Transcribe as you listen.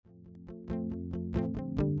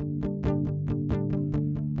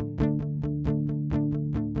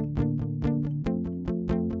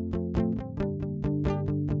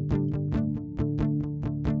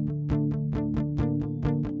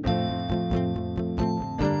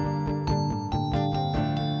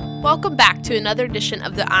Welcome back to another edition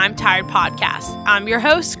of the I'm Tired podcast. I'm your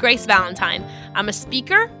host, Grace Valentine. I'm a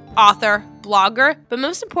speaker, author, blogger, but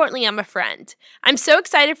most importantly, I'm a friend. I'm so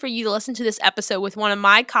excited for you to listen to this episode with one of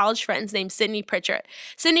my college friends named Sydney Pritchett.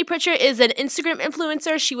 Sydney Pritchett is an Instagram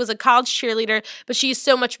influencer. She was a college cheerleader, but she is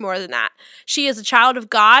so much more than that. She is a child of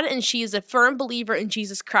God, and she is a firm believer in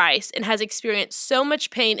Jesus Christ and has experienced so much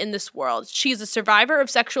pain in this world. She is a survivor of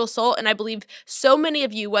sexual assault, and I believe so many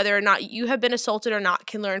of you, whether or not you have been assaulted or not,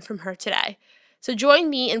 can learn from her today. So join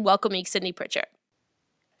me in welcoming Sydney Pritchett.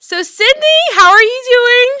 So Sydney, how are you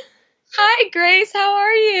doing? Hi, Grace. How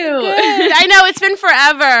are you? Good. I know, it's been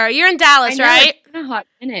forever. You're in Dallas, right? It's been a hot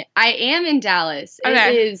minute. I am in Dallas. Okay.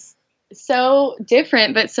 It is so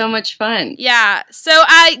different, but so much fun. Yeah. So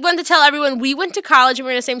I wanted to tell everyone we went to college and we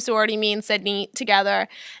were in the same sorority, me and Sydney together.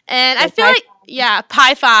 And I feel like,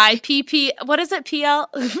 Pi Phi, PP, what is it, PL?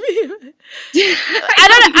 we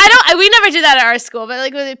never did that at our school, but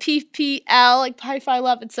like with it PPL, like Pi Phi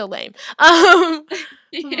Love, it's so lame.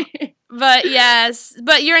 But yes,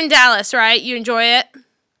 but you're in Dallas, right? You enjoy it?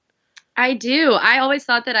 I do. I always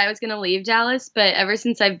thought that I was going to leave Dallas, but ever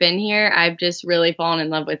since I've been here, I've just really fallen in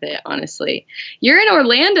love with it, honestly. You're in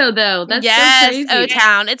Orlando, though. That's so crazy. Yes,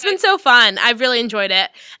 O-Town. It's been so fun. I've really enjoyed it.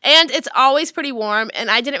 And it's always pretty warm,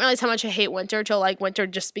 and I didn't realize how much I hate winter until, like, winter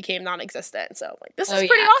just became non-existent. So, like, this is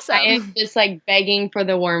pretty awesome. I am just, like, begging for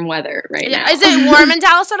the warm weather right now. Is it warm in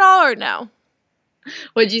Dallas at all, or no?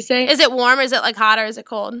 What'd you say? Is it warm? Is it, like, hot, or is it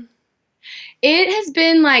cold? It has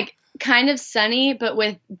been, like, kind of sunny, but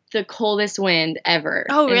with the coldest wind ever.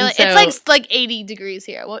 Oh, really? So, it's like 80 degrees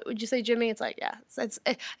here. What would you say, Jimmy? It's like, yeah,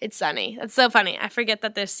 it's sunny. That's so funny. I forget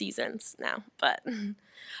that there's seasons now, but do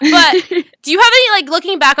you have any, like,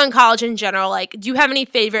 looking back on college in general, like, do you have any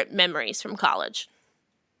favorite memories from college?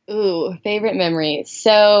 Ooh, favorite memories.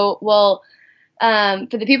 So, well,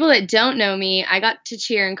 for the people that don't know me, I got to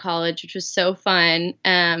cheer in college, which was so fun.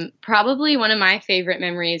 Probably one of my favorite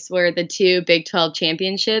memories were the 2 Big 12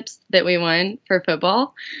 championships that we won for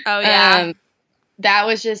football. Oh, yeah. That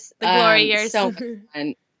was just the glory years. So much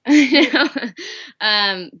fun.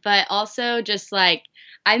 But also just like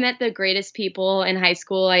I met the greatest people in high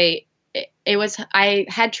school. I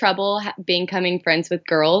had trouble becoming friends with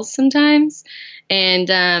girls sometimes. And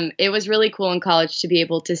it was really cool in college to be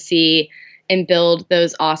able to see and build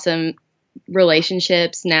those awesome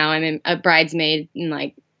relationships. Now I'm a bridesmaid in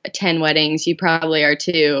like 10 weddings. You probably are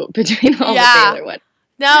too, between all the Baylor weddings.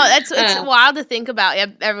 No, it's wild to think about. Yeah,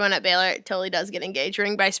 everyone at Baylor totally does get engaged.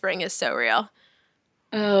 Ring by Spring is so real.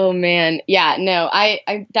 Oh man. Yeah, no,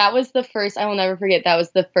 I that was the first, I will never forget, that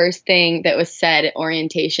was the first thing that was said at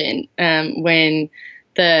orientation. When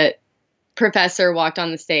the professor walked on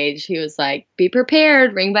the stage, he was like, be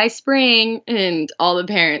prepared, ring by spring, and all the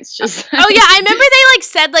parents just oh yeah, I remember they like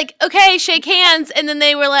said like, okay, shake hands, and then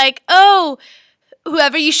they were like, oh,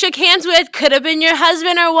 whoever you shook hands with could have been your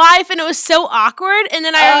husband or wife, and it was so awkward. And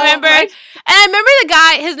then I remember the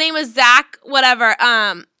guy, his name was Zach whatever,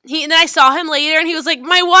 and then I saw him later and he was like,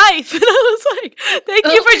 my wife. And I was like, thank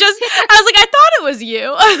you for just, I was like, I thought it was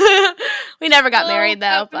you. We never got married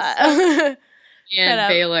though, but yeah,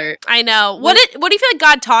 Baylor. I know. What do you feel like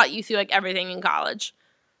God taught you through like everything in college?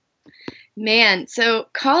 Man, so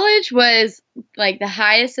college was like the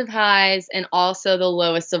highest of highs and also the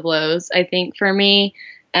lowest of lows, I think, for me.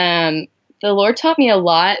 The Lord taught me a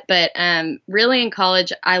lot, but really in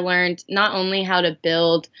college, I learned not only how to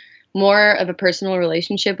build more of a personal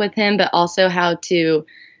relationship with Him, but also how to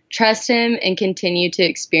trust Him and continue to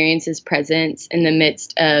experience His presence in the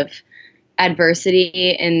midst of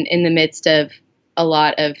adversity and in the midst of a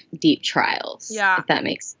lot of deep trials, if that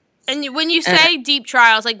makes sense. And when you say deep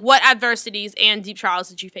trials, like what adversities and deep trials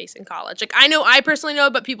did you face in college? Like I personally know,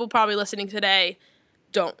 but people probably listening today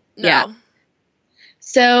don't know. Yeah.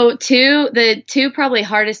 So the two probably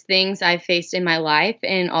hardest things I faced in my life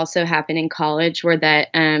and also happened in college were that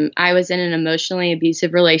I was in an emotionally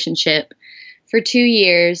abusive relationship for 2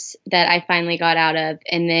 years that I finally got out of.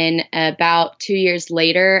 And then about 2 years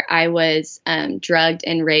later, I was drugged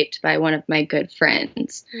and raped by one of my good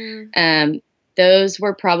friends. Those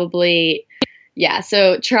were probably,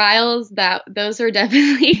 so trials, those are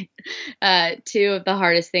definitely 2 of the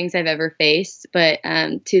hardest things I've ever faced, but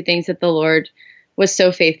 2 things that the Lord was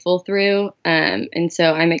so faithful through. And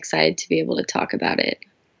so I'm excited to be able to talk about it.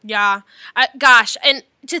 Yeah. Gosh. And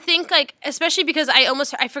to think like, especially because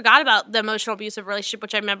I forgot about the emotional abusive relationship,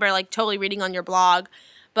 which I remember like totally reading on your blog,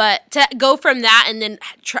 but to go from that and then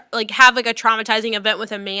have like a traumatizing event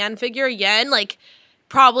with a man figure again, like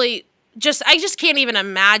probably I just can't even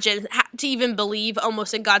imagine to even believe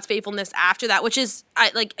almost in God's faithfulness after that, which is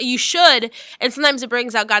like you should. And sometimes it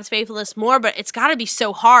brings out God's faithfulness more, but it's got to be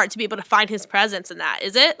so hard to be able to find his presence in that.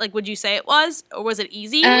 Is it? Like, would you say it was, or was it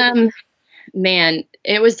easy? Man,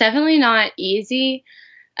 it was definitely not easy.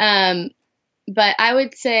 But I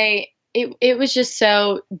would say it was just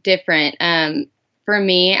so different. For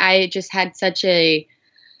me, I just had such an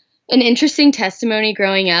interesting testimony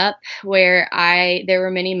growing up where there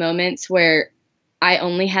were many moments where I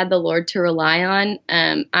only had the Lord to rely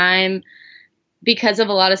on. Because of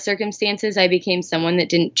a lot of circumstances, I became someone that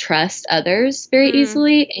didn't trust others very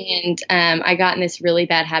easily. And I got in this really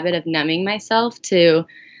bad habit of numbing myself to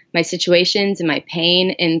my situations and my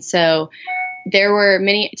pain. And so there were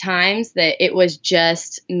many times that it was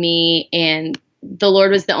just me, and the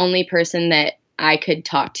Lord was the only person that I could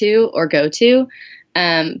talk to or go to.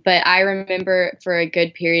 But I remember for a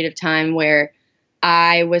good period of time where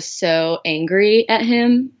I was so angry at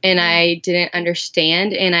him and I didn't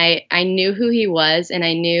understand, and I knew who he was, and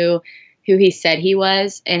I knew who he said he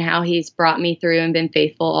was and how he's brought me through and been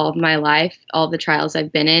faithful all of my life, all the trials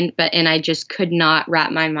I've been in. And I just could not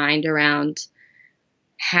wrap my mind around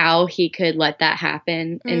how he could let that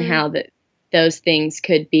happen and how those things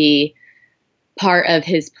could be part of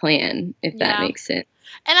his plan, if that makes sense.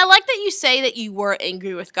 And I like that you say that you were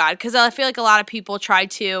angry with God, because I feel like a lot of people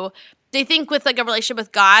they think with like a relationship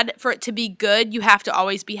with God, for it to be good, you have to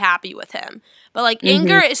always be happy with him. But like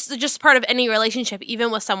anger is just part of any relationship,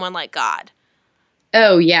 even with someone like God.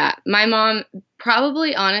 Oh, yeah. My mom,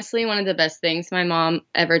 probably honestly, one of the best things my mom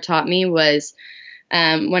ever taught me was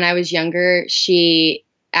when I was younger, she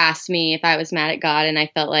asked me if I was mad at God, and I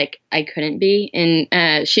felt like I couldn't be.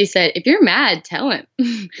 And she said, if you're mad, tell him.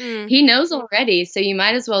 He knows already, so you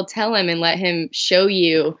might as well tell him and let him show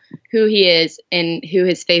you who he is and who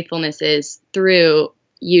his faithfulness is through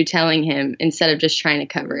you telling him, instead of just trying to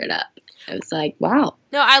cover it up. I was like, wow.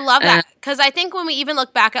 No, I love that, because I think when we even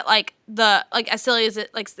look back at as silly as it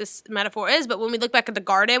like this metaphor is, but when we look back at the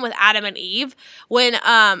garden with Adam and Eve, when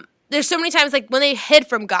there's so many times like when they hid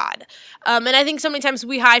from God, and I think so many times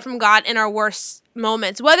we hide from God in our worst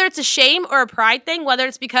moments, whether it's a shame or a pride thing, whether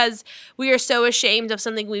it's because we are so ashamed of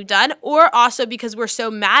something we've done, or also because we're so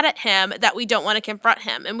mad at him that we don't want to confront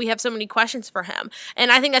him and we have so many questions for him. And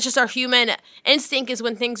I think that's just our human instinct, is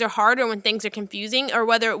when things are hard or when things are confusing, or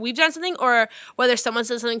whether we've done something or whether someone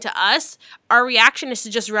says something to us, our reaction is to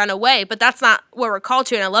just run away. But that's not what we're called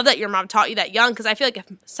to. And I love that your mom taught you that young, because I feel like if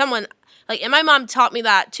someone and my mom taught me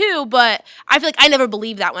that too, but I feel like I never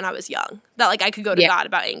believed that when I was young, that like I could go to God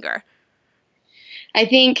about anger. I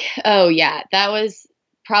think, that was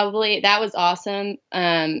awesome.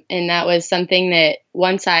 And that was something that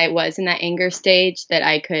once I was in that anger stage that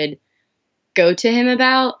I could go to him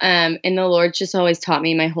about. And the Lord just always taught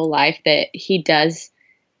me my whole life that he does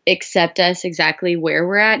accept us exactly where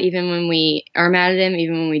we're at, even when we are mad at him,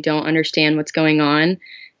 even when we don't understand what's going on,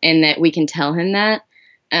 and that we can tell him that.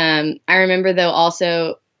 I remember though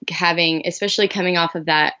also especially coming off of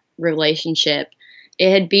that relationship, it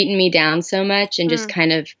had beaten me down so much and just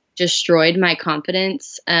kind of destroyed my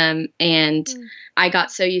confidence. And I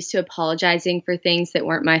got so used to apologizing for things that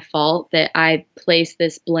weren't my fault that I placed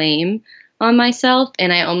this blame on myself,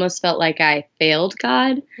 and I almost felt like I failed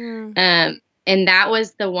God. And that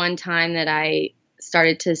was the one time that I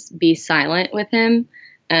started to be silent with him.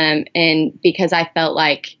 And because I felt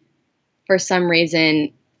like for some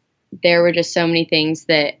reason there were just so many things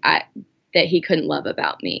that he couldn't love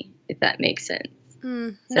about me, if that makes sense.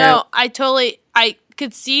 No, I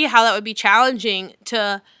could see how that would be challenging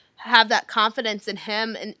to have that confidence in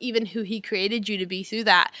him and even who he created you to be through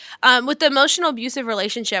that. With the emotional abusive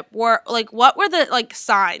relationship, what were the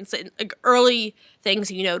signs and early things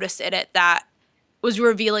you noticed in it that was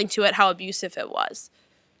revealing to it how abusive it was?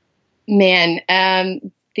 Man,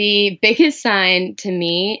 the biggest sign to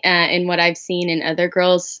me, and what I've seen in other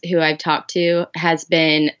girls who I've talked to, has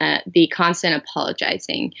been the constant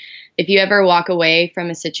apologizing. If you ever walk away from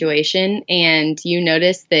a situation and you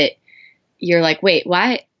notice that you're like, wait,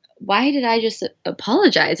 why did I just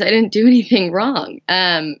apologize? I didn't do anything wrong.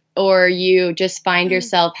 Or you just find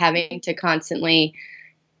yourself having to constantly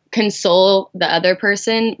console the other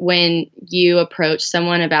person when you approach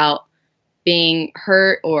someone about being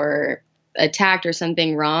hurt or attacked or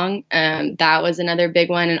something wrong. That was another big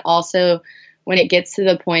one. And also when it gets to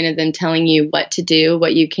the point of them telling you what to do,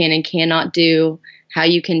 what you can and cannot do, how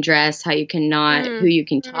you can dress, how you cannot, who you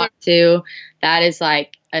can talk to, that is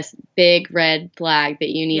like a big red flag that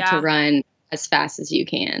you need to run as fast as you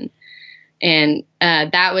can. And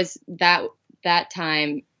that was that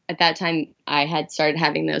time at that time I had started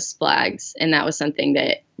having those flags, and that was something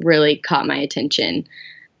that really caught my attention.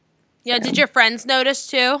 Yeah, did your friends notice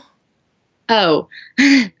too? Oh,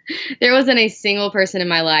 there wasn't a single person in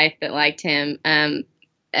my life that liked him.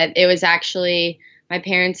 It was actually my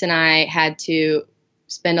parents and I had to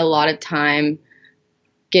spend a lot of time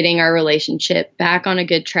getting our relationship back on a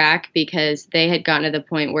good track because they had gotten to the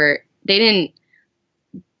point where they didn't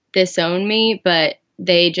disown me, but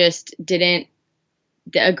they just didn't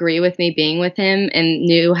agree with me being with him and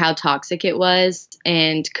knew how toxic it was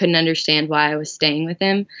and couldn't understand why I was staying with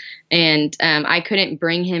him. And I couldn't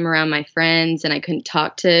bring him around my friends, and I couldn't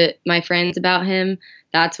talk to my friends about him.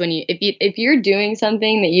 That's when if you're doing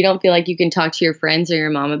something that you don't feel like you can talk to your friends or your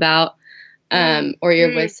mom about, or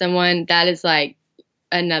you're with someone, that is like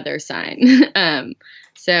another sign.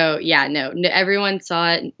 So yeah, no, everyone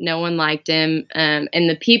saw it. No one liked him. And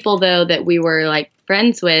the people though that we were like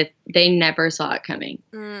friends with, they never saw it coming.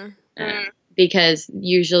 Because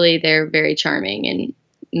usually they're very charming and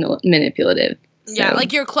manipulative. So. Yeah,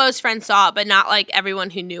 like your close friends saw it, but not like everyone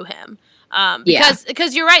who knew him.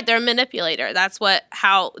 Because you're right, they're a manipulator. That's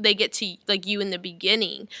how they get to like you in the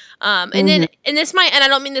beginning. And then, and I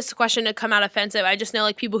don't mean this question to come out offensive. I just know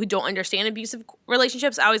like people who don't understand abusive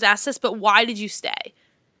relationships, I always ask this, but why did you stay?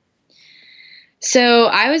 So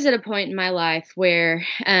I was at a point in my life where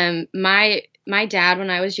my dad, when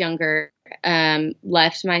I was younger,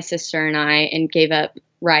 left my sister and I and gave up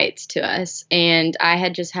rights to us. And I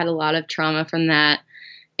had just had a lot of trauma from that.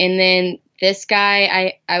 And then this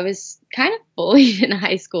guy, I was kind of bullied in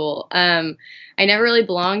high school. I never really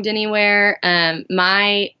belonged anywhere.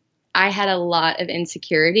 I had a lot of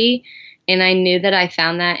insecurity, and I knew that I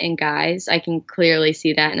found that in guys. I can clearly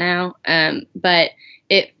see that now. But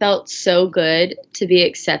it felt so good to be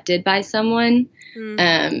accepted by someone.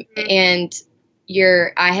 And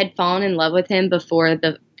I had fallen in love with him before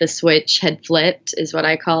the switch had flipped, is what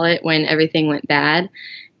I call it, when everything went bad.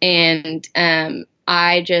 And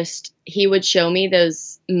he would show me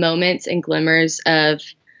those moments and glimmers of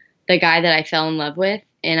the guy that I fell in love with,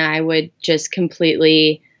 and I would just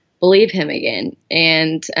completely believe him again.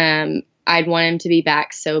 And I'd want him to be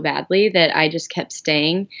back so badly that I just kept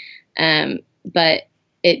staying. But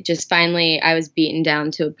it just finally, I was beaten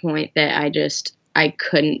down to a point that I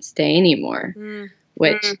couldn't stay anymore,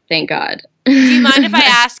 which thank God. Do you mind if I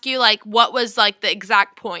ask you, like, what was like the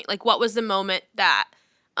exact point? Like, what was the moment that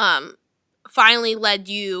finally led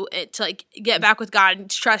you to like get back with God and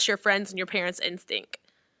trust your friends and your parents' instinct?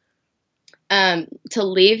 To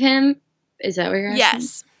leave him? Is that what you're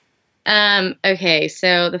asking? Yes. Okay,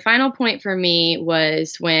 so the final point for me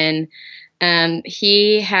was when I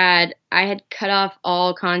had cut off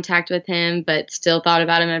all contact with him, but still thought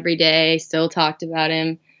about him every day, still talked about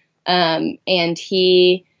him. And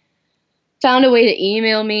he found a way to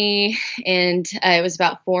email me, and it was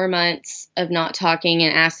about 4 months of not talking,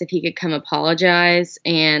 and asked if he could come apologize.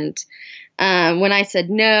 And when I said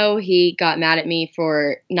no, he got mad at me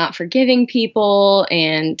for not forgiving people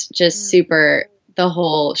and just super the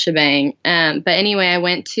whole shebang. But anyway, I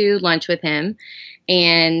went to lunch with him,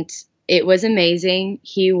 and it was amazing.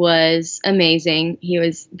 He was amazing. He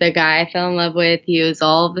was the guy I fell in love with. He was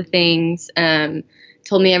all of the things.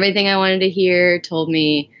 Told me everything I wanted to hear. Took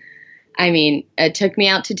me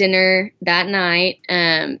out to dinner that night,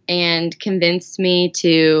 and convinced me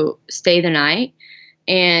to stay the night.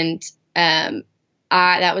 And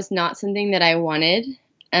that was not something that I wanted.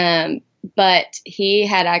 But he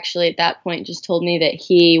had actually at that point just told me that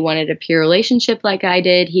he wanted a pure relationship like I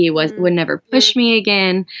did. He would never push me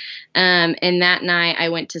again. And that night I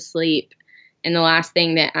went to sleep, and the last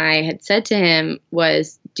thing that I had said to him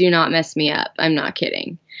was, "Do not mess me up." I'm not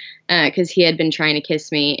kidding. Because he had been trying to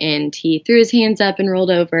kiss me, and he threw his hands up and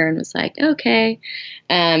rolled over and was like, "Okay."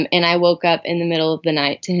 And I woke up in the middle of the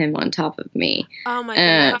night to him on top of me. Oh my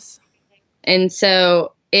goodness. And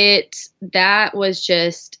so that was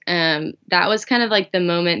kind of like the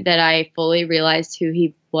moment that I fully realized who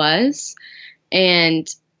he was, and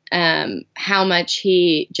how much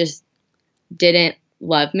he just didn't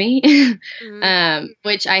love me.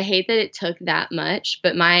 Which I hate that it took that much,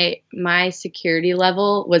 but my security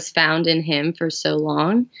level was found in him for so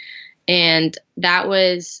long. And that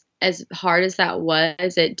was, as hard as that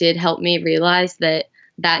was, it did help me realize that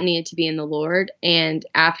needed to be in the Lord. And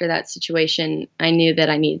after that situation, I knew that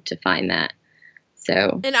I needed to find that.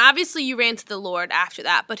 So, and obviously you ran to the Lord after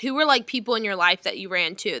that, but who were like people in your life that you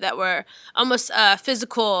ran to that were almost a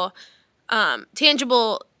physical,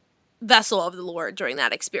 tangible vessel of the Lord during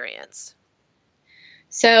that experience?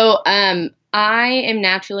 So, I am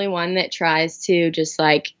naturally one that tries to just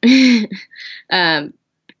like,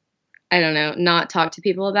 I don't know, not talk to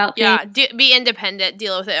people about things. Yeah, be independent,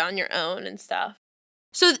 deal with it on your own and stuff.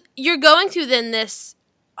 So you're going through then this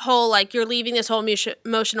whole, like, you're leaving this whole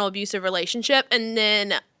emotional abusive relationship, and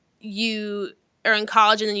then you are in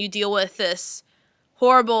college, and then you deal with this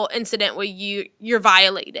horrible incident where you're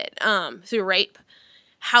violated through rape.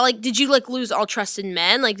 How, like, did you, like, lose all trust in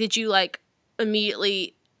men? Like, did you, like,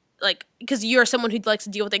 immediately, like, because you're someone who likes to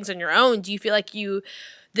deal with things on your own, do you feel like you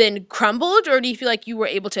then crumbled, or do you feel like you were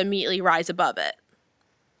able to immediately rise above it?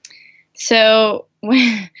 So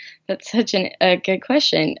that's such a good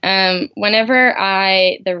question. Whenever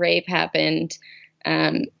the rape happened,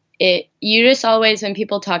 you just always, when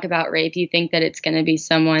people talk about rape, you think that it's going to be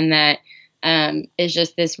someone that is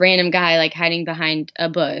just this random guy like hiding behind a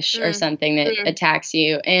bush or something that attacks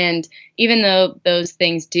you. And even though those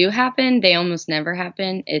things do happen, they almost never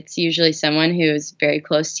happen. It's usually someone who is very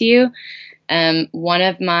close to you.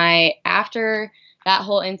 After that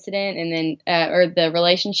whole incident and then, or the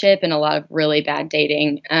relationship and a lot of really bad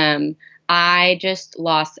dating, I just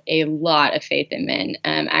lost a lot of faith in men,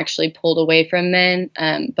 actually pulled away from men.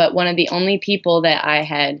 But one of the only people that I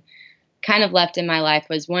had kind of left in my life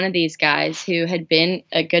was one of these guys who had been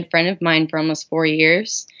a good friend of mine for almost 4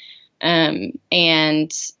 years.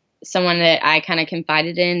 And someone that I kind of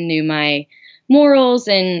confided in, knew my morals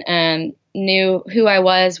and knew who I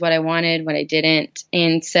was, what I wanted, what I didn't.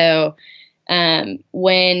 And so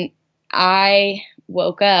when I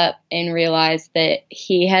woke up and realized that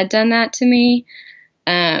he had done that to me,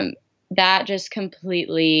 that just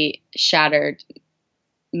completely shattered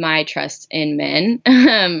my trust in men,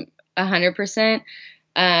 100%.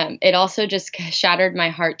 It also just shattered my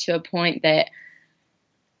heart to a point that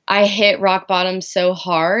I hit rock bottom so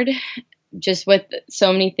hard, just with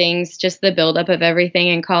so many things, just the buildup of everything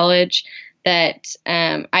in college, that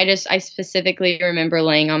I specifically remember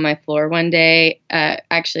laying on my floor one day,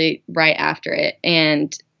 actually right after it,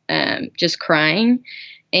 and just crying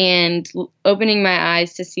and opening my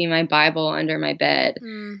eyes to see my Bible under my bed.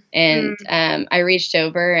 And I reached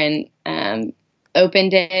over and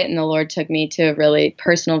opened it, and the Lord took me to a really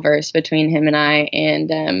personal verse between him and I.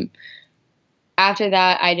 And after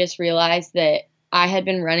that, I just realized that I had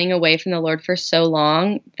been running away from the Lord for so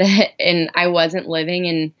long and I wasn't living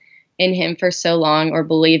in him for so long, or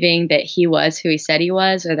believing that he was who he said he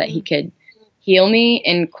was, or that he could heal me.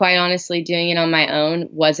 And quite honestly, doing it on my own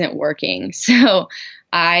wasn't working. So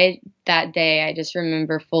that day, I just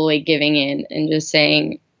remember fully giving in and just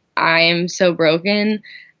saying, I am so broken.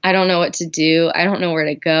 I don't know what to do. I don't know where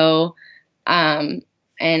to go. And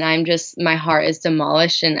my heart is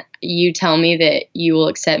demolished, and you tell me that you will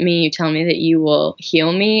accept me. You tell me that you will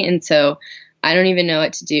heal me. And so I don't even know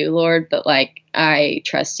what to do, Lord, but like, I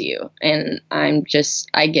trust you, and I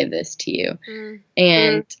give this to you.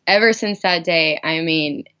 And ever since that day, I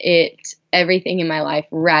mean, everything in my life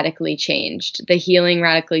radically changed. The healing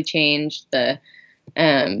radically changed.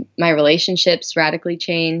 My relationships radically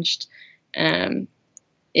changed. It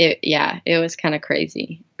was kind of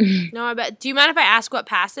crazy. No, I bet. Do you mind if I ask what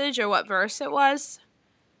passage or what verse it was?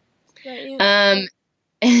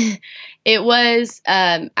 It was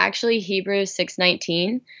actually Hebrews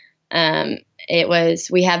 6:19. It was,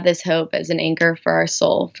 we have this hope as an anchor for our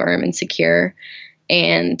soul, firm and secure.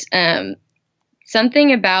 And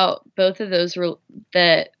something about both of those,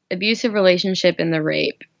 the abusive relationship and the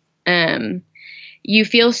rape, you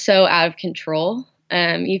feel so out of control.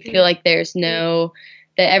 You feel like that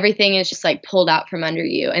everything is just like pulled out from under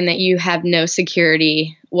you, and that you have no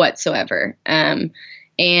security whatsoever.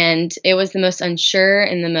 And it was the most unsure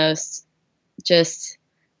and the most just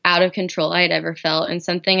out of control I had ever felt. And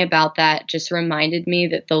something about that just reminded me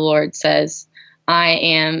that the Lord says,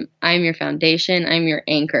 I'm your foundation. I'm your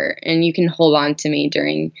anchor, and you can hold on to me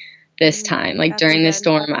during this time. Like during the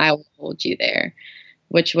storm, I will hold you there,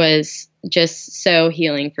 which was just so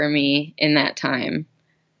healing for me in that time.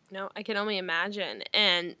 No, I can only imagine.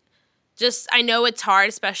 And just, I know it's hard,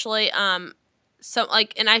 especially, and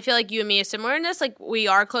I feel like you and me are similar in this, like we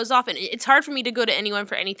are closed off, and it's hard for me to go to anyone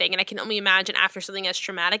for anything. And I can only imagine after something as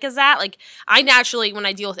traumatic as that, like I naturally, when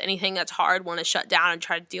I deal with anything that's hard, want to shut down and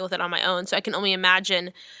try to deal with it on my own. So I can only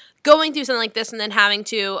imagine going through something like this and then having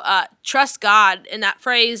to trust God. And that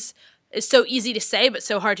phrase is so easy to say, but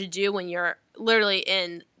so hard to do when you're literally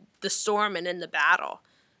in the storm and in the battle.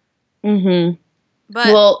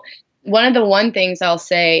 But one of the things I'll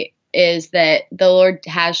say is that the Lord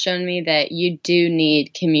has shown me that you do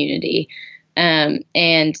need community. And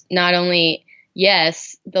not only,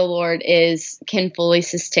 yes, the Lord can fully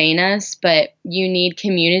sustain us, but you need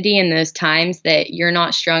community in those times that you're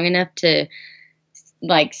not strong enough to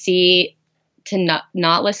like see to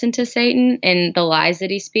not listen to Satan and the lies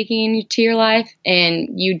that he's speaking into your life.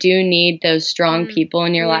 And you do need those strong people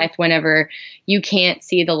in your life whenever you can't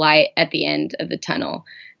see the light at the end of the tunnel,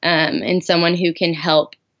 and someone who can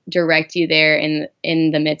help direct you there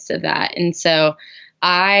in the midst of that. And so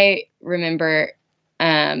I remember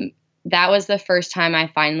that was the first time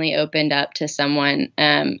I finally opened up to someone.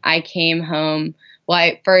 I came home.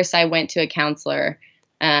 Well, first I went to a counselor,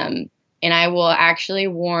 and I will actually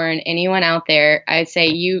warn anyone out there. I'd say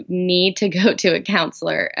you need to go to a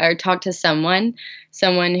counselor or talk to someone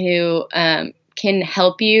who can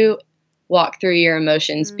help you walk through your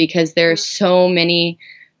emotions, because there are so many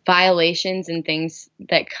violations and things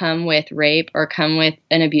that come with rape or come with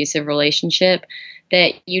an abusive relationship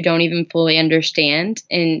that you don't even fully understand.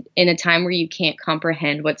 And in a time where you can't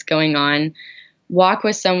comprehend what's going on, walk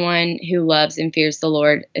with someone who loves and fears the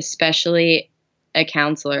Lord, especially a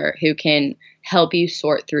counselor who can help you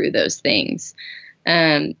sort through those things.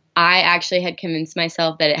 I actually had convinced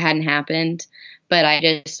myself that it hadn't happened, but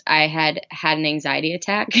I had an anxiety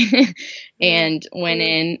attack and went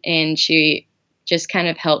in, and she just kind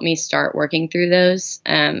of helped me start working through those.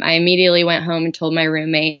 I immediately went home and told my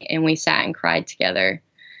roommate, and we sat and cried together.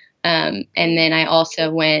 And then I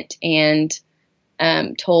also went and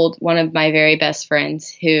told one of my very best friends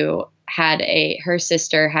who her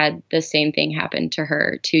sister had the same thing happen to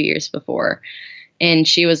her 2 years before. And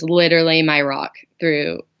she was literally my rock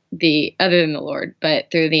through other than the Lord,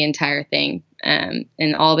 but through the entire thing.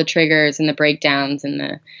 And all the triggers and the breakdowns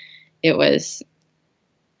and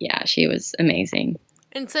she was amazing.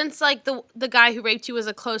 And since like the guy who raped you was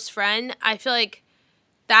a close friend, I feel like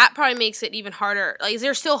that probably makes it even harder. Like, is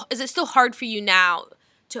it still hard for you now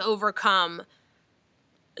to overcome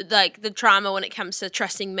like the trauma when it comes to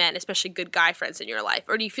trusting men, especially good guy friends in your life?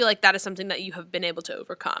 Or do you feel like that is something that you have been able to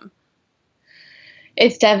overcome?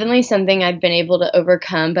 It's definitely something I've been able to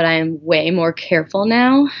overcome, but I am way more careful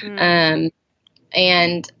now.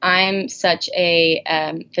 And I'm such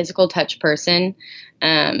a physical touch person.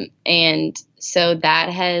 And so that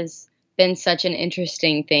has been such an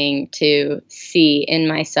interesting thing to see in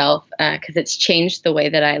myself, because it's changed the way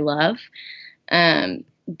that I love.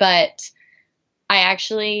 But I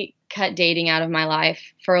actually cut dating out of my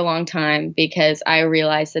life for a long time because I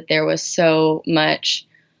realized that there was so much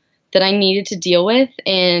that I needed to deal with.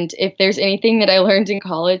 And if there's anything that I learned in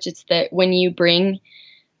college, it's that when you bring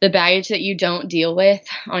the baggage that you don't deal with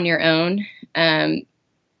on your own,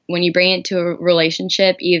 when you bring it to a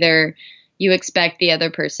relationship, either you expect the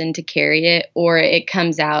other person to carry it or it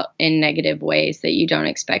comes out in negative ways that you don't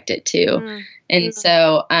expect it to. And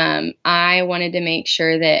so I wanted to make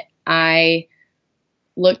sure that I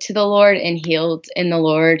looked to the Lord and healed in the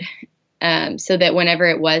Lord, so that whenever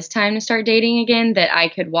it was time to start dating again, that I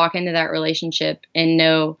could walk into that relationship and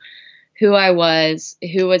know who I was,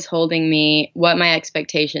 who was holding me, what my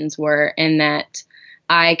expectations were, and that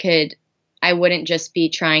I wouldn't just be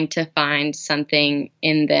trying to find something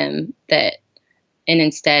in them and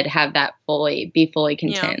instead have that be fully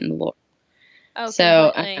content in the Lord. Oh,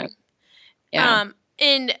 so,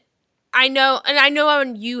 and I know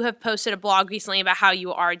when you have posted a blog recently about how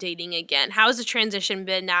you are dating again. How has the transition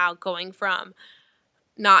been now, going from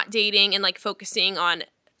not dating and like focusing on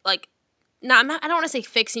like, I don't want to say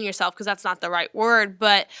fixing yourself because that's not the right word,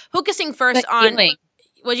 but focusing first on healing.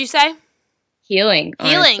 What'd you say? Healing.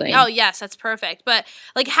 Honestly. Oh yes, that's perfect. But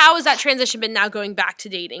like, how has that transition been now, going back to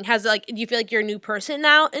dating? Do you feel like you're a new person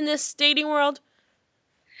now in this dating world?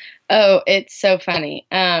 Oh, it's so funny.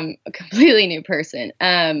 A completely new person.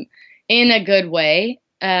 In a good way.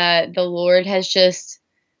 The Lord has just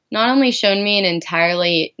not only shown me an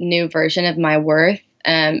entirely new version of my worth,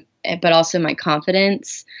 but also my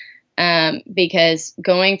confidence. Because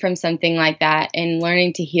going from something like that and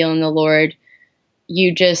learning to heal in the Lord,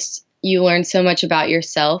 you learn so much about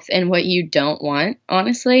yourself and what you don't want,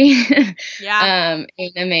 honestly, in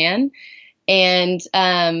a man. And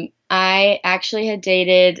I actually had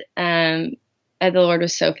dated, the Lord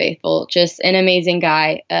was so faithful, just an amazing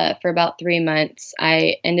guy, for about 3 months.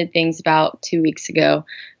 I ended things about 2 weeks ago.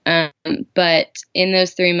 But in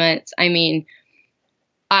those 3 months, I mean,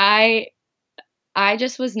 I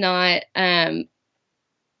just was not,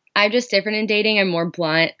 I'm just different in dating. I'm more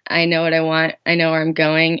blunt. I know what I want. I know where I'm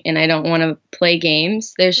going, and I don't want to play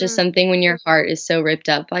games. There's just something when your heart is so ripped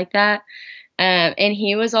up like that. And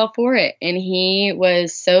he was all for it, and he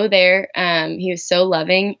was so there. He was so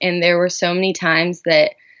loving, and there were so many times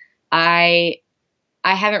that I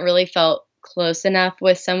haven't really felt close enough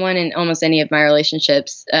with someone in almost any of my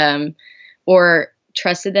relationships, or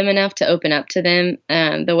trusted them enough to open up to them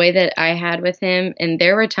the way that I had with him. And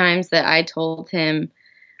there were times that I told him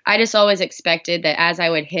I just always expected that as I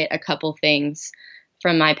would hit a couple things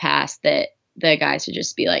from my past, that the guys would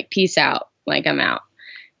just be like, peace out, like I'm out.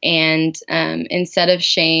 And instead of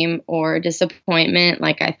shame or disappointment,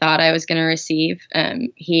 like I thought I was going to receive,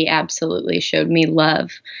 he absolutely showed me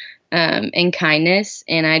love and kindness.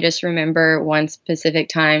 And I just remember one specific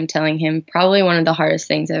time telling him probably one of the hardest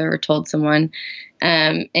things I've ever told someone,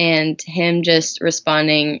 and him just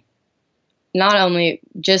responding, not only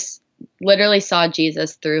just literally saw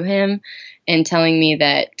Jesus through him and telling me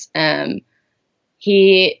that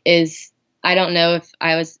he is,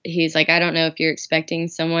 he's like, I don't know if you're expecting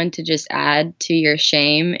someone to just add to your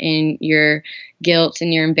shame and your guilt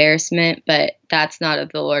and your embarrassment, but that's not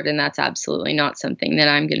of the Lord, and that's absolutely not something that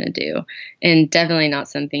I'm going to do, and definitely not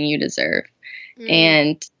something you deserve.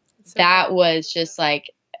 And so that was just like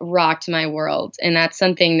rocked my world. And that's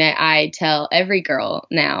something that I tell every girl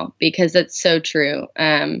now, because it's so true.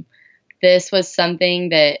 This was something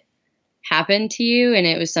that happened to you, and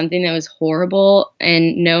it was something that was horrible,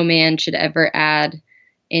 and no man should ever add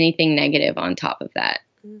anything negative on top of that.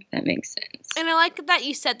 If that makes sense. And I like that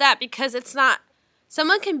you said that, because it's not,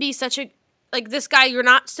 someone can be such a, like this guy, you're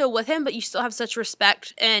not still with him, but you still have such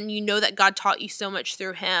respect, and you know that God taught you so much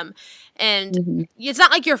through him. And it's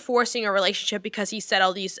not like you're forcing a relationship because he said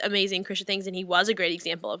all these amazing Christian things and he was a great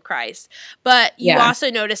example of Christ. But you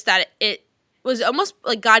also noticed that it was almost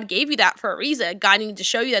like God gave you that for a reason. God needed to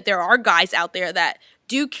show you that there are guys out there that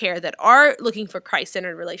do care, that are looking for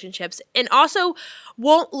Christ-centered relationships, and also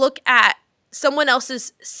won't look at someone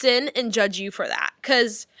else's sin and judge you for that.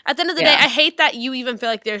 Because at the end of the day, I hate that you even feel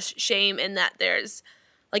like there's shame in that. There's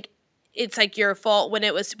like, it's like your fault when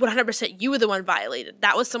it was 100% you were the one violated.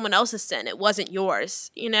 That was someone else's sin. It wasn't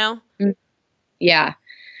yours, you know? Yeah.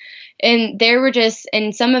 And there were just,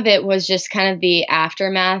 and some of it was just kind of the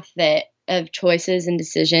aftermath of choices and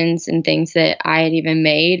decisions and things that I had even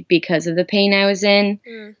made because of the pain I was in.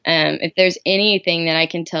 If there's anything that I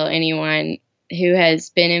can tell anyone who has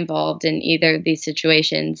been involved in either of these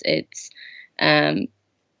situations, it's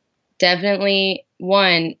definitely,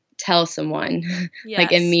 one, tell someone,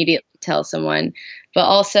 like immediately tell someone, but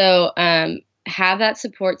also have that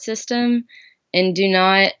support system, and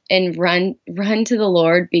run to the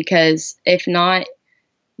Lord, because if not,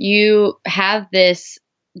 you have this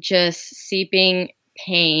just seeping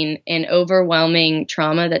pain and overwhelming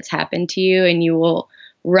trauma that's happened to you, and you will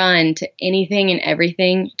run to anything and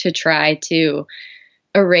everything to try to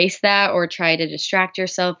erase that or try to distract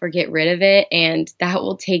yourself or get rid of it. And that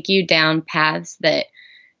will take you down paths that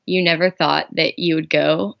you never thought that you would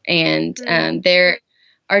go. And there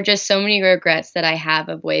are just so many regrets that I have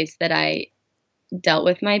of ways that I dealt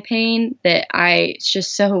with my pain, that I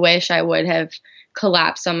just so wish I would have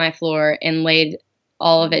collapsed on my floor and laid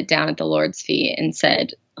all of it down at the Lord's feet and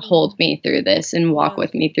said, hold me through this and walk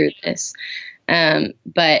with me through this.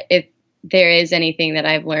 But if there is anything that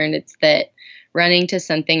I've learned, it's that running to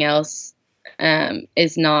something else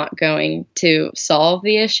is not going to solve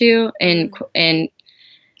the issue. And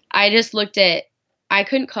I just I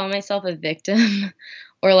couldn't call myself a victim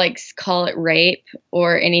or like call it rape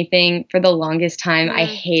or anything for the longest time. I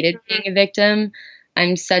hated being a victim.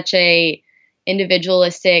 I'm such a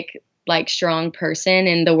individualistic, like strong person,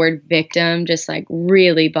 and the word victim just like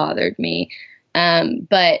really bothered me.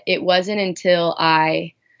 But it wasn't until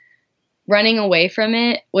running away from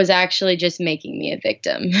it was actually just making me a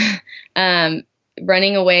victim.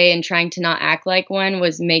 Running away and trying to not act like one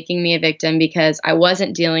was making me a victim, because I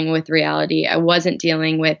wasn't dealing with reality. I wasn't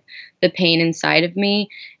dealing with the pain inside of me,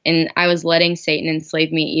 and I was letting Satan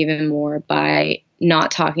enslave me even more by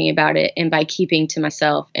not talking about it and by keeping to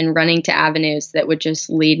myself and running to avenues that would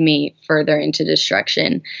just lead me further into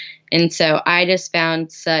destruction. And so I just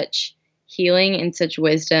found such healing and such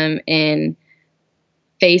wisdom in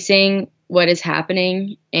facing what is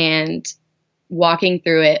happening and walking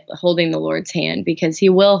through it, holding the Lord's hand, because he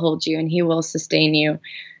will hold you and he will sustain you.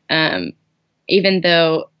 Even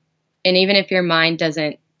if your mind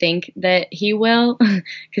doesn't think that he will,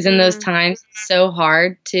 because in those times it's so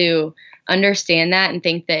hard to understand that and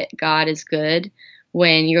think that God is good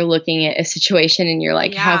when you're looking at a situation and you're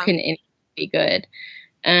like, how can anything be good?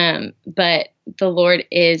 But the Lord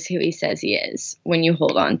is who he says he is when you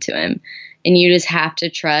hold on to him, and you just have to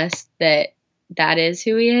trust that that is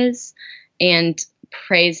who he is and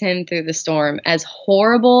praise him through the storm. As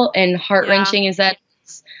horrible and heart-wrenching as that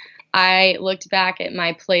is, I looked back at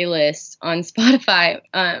my playlist on Spotify,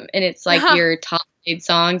 and it's like your top played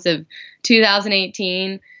songs of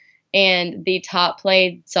 2018. And the top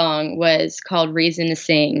played song was called Reason to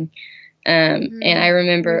Sing. And I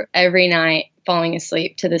remember every night falling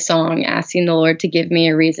asleep to the song, asking the Lord to give me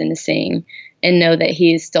a reason to sing. and know that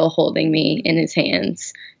he is still holding me in his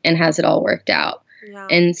hands and has it all worked out. Yeah.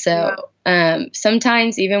 And so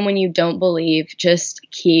sometimes even when you don't believe, just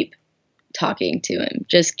keep talking to him.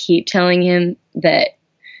 Just keep telling him that,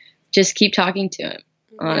 just keep talking to him,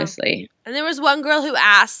 honestly. And there was one girl who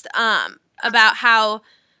asked about how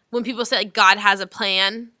when people say like God has a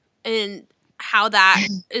plan and how that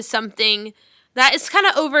is something that is kind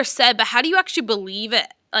of oversaid, but how do you actually believe it?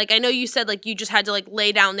 Like, I know you said like you just had to like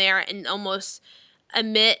lay down there and almost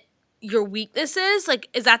admit your weaknesses. Like,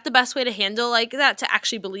 is that the best way to handle like that, to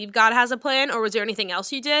actually believe God has a plan, or was there anything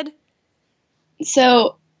else you did?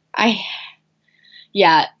 So I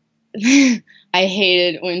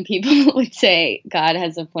hated when people would say God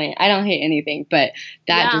has a plan. I don't hate anything, but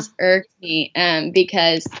that just irked me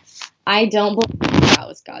because I don't believe that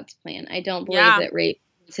was God's plan. I don't believe that rape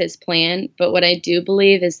was his plan. But what I do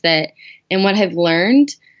believe is that, and what I've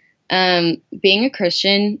learned, being a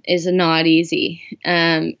Christian is not easy.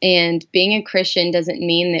 And being a Christian doesn't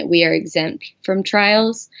mean that we are exempt from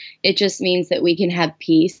trials. It just means that we can have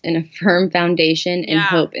peace and a firm foundation and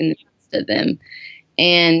hope in the midst of them.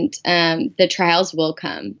 And the trials will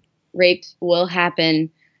come. Rape will happen.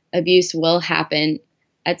 Abuse will happen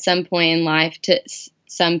at some point in life to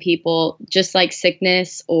some people, just like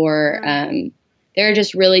sickness or there are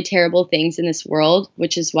just really terrible things in this world,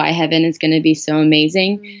 which is why heaven is going to be so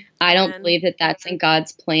amazing. I don't believe that that's in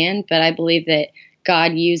God's plan, but I believe that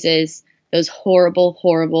God uses those horrible,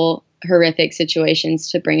 horrible, horrific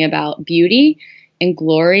situations to bring about beauty and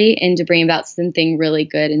glory and to bring about something really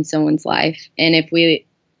good in someone's life. And if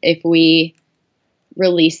we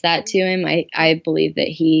release that to him, I believe that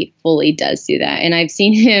he fully does do that. And I've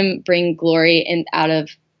seen him bring glory and out of,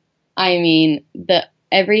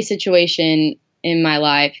 every situation in my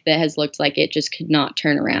life that has looked like it just could not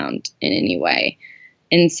turn around in any way.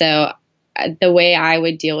 And so the way I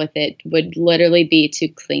would deal with it would literally be to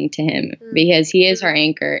cling to him because he is our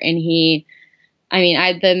anchor. And the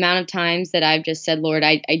amount of times that I've just said, Lord,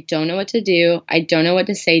 I don't know what to do. I don't know what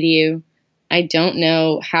to say to you. I don't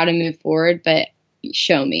know how to move forward, but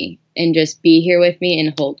show me and just be here with me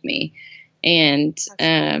and hold me. And,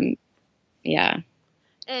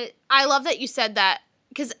 I love that you said that,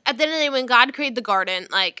 because at the end of the day, when God created the garden,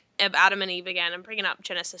 like of Adam and Eve again, I'm bringing up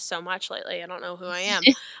Genesis so much lately. I don't know who I am.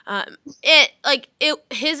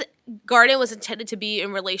 His garden was intended to be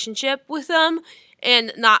in relationship with them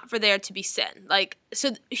and not for there to be sin. Like,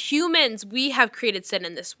 so humans, we have created sin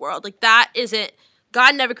in this world. Like, that isn't,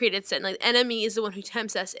 God never created sin. Like, the enemy is the one who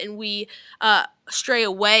tempts us, and we stray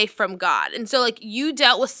away from God. And so, like, you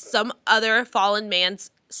dealt with some other fallen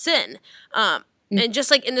man's sin. And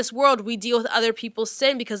just like in this world, we deal with other people's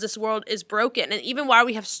sin because this world is broken. And even why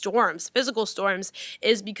we have storms, physical storms,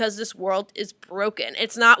 is because this world is broken.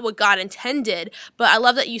 It's not what God intended. But I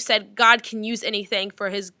love that you said God can use anything for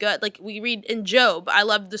his good. Like we read in Job. I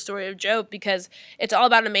love the story of Job because it's all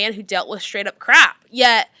about a man who dealt with straight up crap.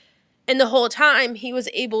 Yet, and the whole time, he was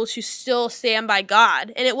able to still stand by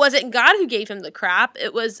God. And it wasn't God who gave him the crap.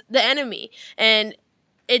 It was the enemy. And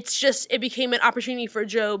it became an opportunity for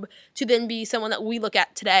Job to then be someone that we look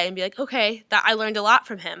at today and be like, okay, that I learned a lot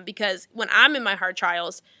from him, because when I'm in my hard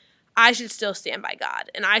trials, I should still stand by God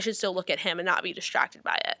and I should still look at him and not be distracted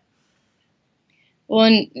by it. Well,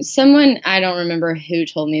 and someone, I don't remember who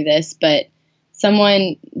told me this, but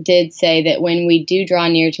someone did say that when we do draw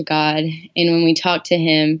near to God and when we talk to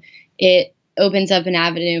him, it opens up an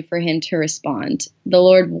avenue for him to respond. The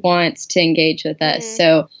Lord wants to engage with us.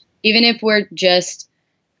 So even if we're just,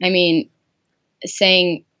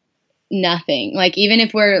 saying nothing, like even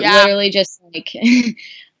if we're literally just like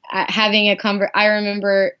having a I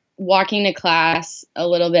remember walking to class a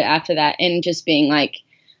little bit after that and just being like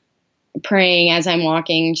praying as I'm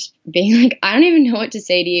walking, just being like, I don't even know what to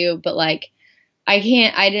say to you, but like, I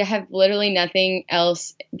have literally nothing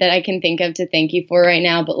else that I can think of to thank you for right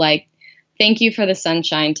now, but like, thank you for the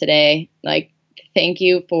sunshine today. Like, thank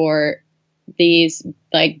you for these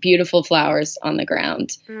like beautiful flowers on the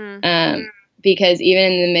ground. Because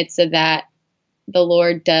even in the midst of that, the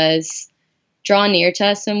Lord does draw near to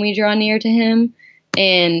us when we draw near to him.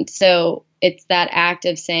 And so it's that act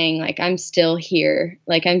of saying like, I'm still here.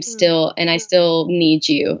 Like I'm still, and I still need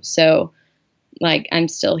you. So like, I'm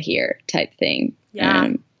still here type thing.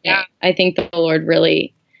 I think the Lord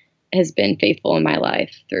really has been faithful in my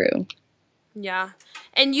life through. Yeah.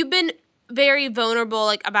 And you've been very vulnerable,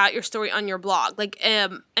 like about your story on your blog, like,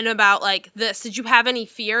 and about like this. Did you have any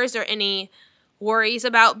fears or any worries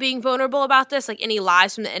about being vulnerable about this? Like any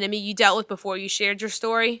lies from the enemy you dealt with before you shared your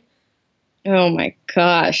story? Oh my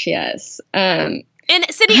gosh. Yes. And And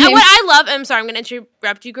Sydney, what I love, I'm sorry, I'm going to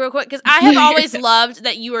interrupt you real quick, because I have always loved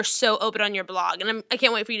that you are so open on your blog, and I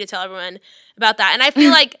can't wait for you to tell everyone about that. And I feel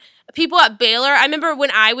like people at Baylor, I remember when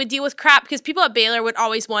I would deal with crap, because people at Baylor would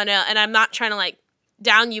always want to, and I'm not trying to like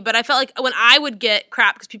down you, but I felt like when I would get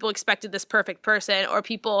crap because people expected this perfect person, or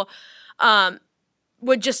people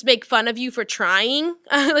would just make fun of you for trying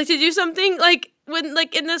like to do something like when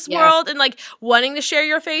like in this world and like wanting to share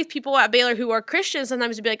your faith, people at Baylor who are Christians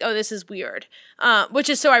sometimes would be like, oh, this is weird, which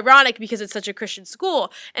is so ironic because it's such a Christian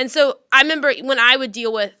school. And so I remember when I would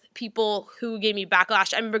deal with people who gave me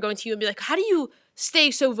backlash, I remember going to you and be like, how do you stay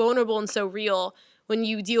so vulnerable and so real when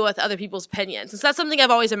you deal with other people's opinions? And so that's something I've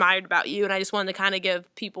always admired about you, and I just wanted to kind of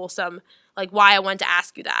give people some like why I wanted to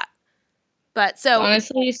ask you that. But so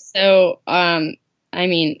honestly, I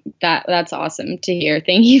mean, that's awesome to hear.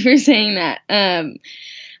 Thank you for saying that.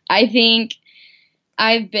 I think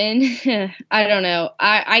I've been, I don't know.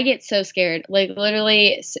 I get so scared. Like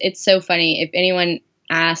literally, it's so funny. If anyone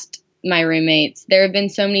asked my roommates, there have been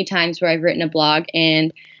so many times where I've written a blog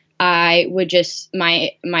and I would just,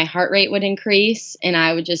 my heart rate would increase and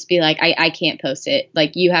I would just be like, I can't post it.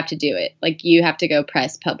 Like, you have to do it. Like, you have to go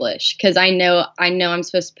press publish. Cause I know I'm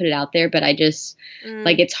supposed to put it out there, but I just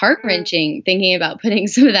like, it's heart wrenching thinking about putting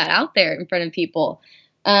some of that out there in front of people.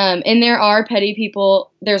 And there are petty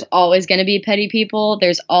people. There's always going to be petty people.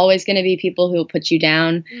 There's always going to be people who will put you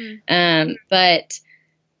down. But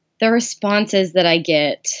the responses that I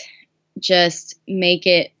get just make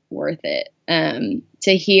it worth it.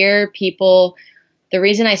 To hear people, the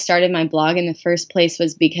reason I started my blog in the first place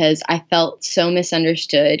was because I felt so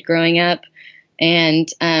misunderstood growing up, and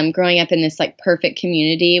growing up in this like perfect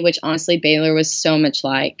community, which honestly Baylor was so much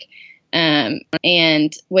like,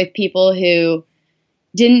 and with people who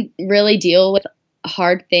didn't really deal with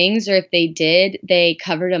hard things, or if they did, they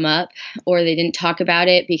covered them up or they didn't talk about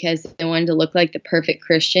it because they wanted to look like the perfect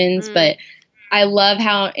Christians. But I love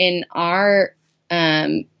how in our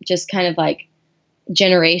just kind of like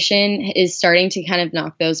generation is starting to kind of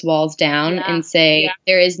knock those walls down and say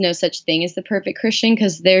there is no such thing as the perfect Christian,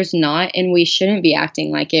 because there's not, and we shouldn't be acting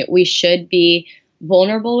like it. We should be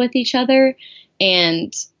vulnerable with each other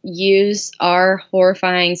and use our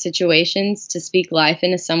horrifying situations to speak life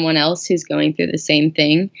into someone else who's going through the same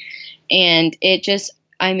thing. And it just,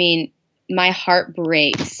 I mean, my heart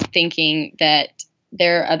breaks thinking that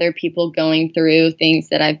there are other people going through things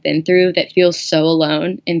that I've been through that feel so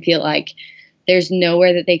alone and feel like there's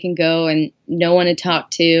nowhere that they can go and no one to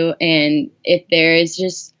talk to. And if there is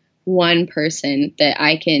just one person that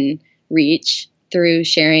I can reach through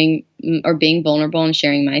sharing or being vulnerable and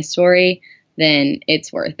sharing my story, then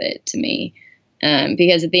it's worth it to me.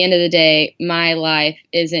 Because at the end of the day, my life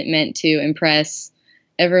isn't meant to impress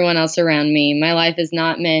everyone else around me. My life is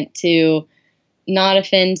not meant to not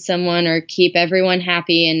offend someone or keep everyone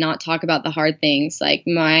happy and not talk about the hard things. Like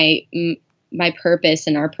my purpose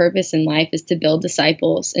and our purpose in life is to build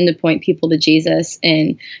disciples and to point people to Jesus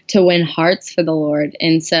and to win hearts for the Lord.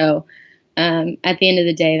 And so at the end of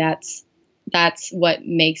the day, that's what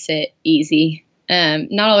makes it easy.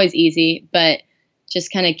 Not always easy, but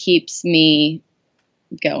just kind of keeps me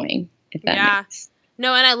going, if that makes.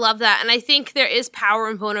 No, and I love that. And I think there is power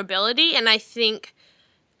in vulnerability. And I think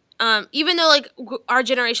even though like our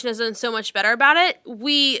generation has done so much better about it,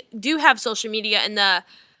 we do have social media, and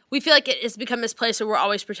we feel like it has become this place where we're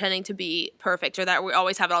always pretending to be perfect or that we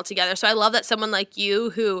always have it all together. So I love that someone like you,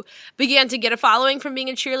 who began to get a following from being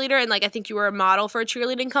a cheerleader, and like I think you were a model for a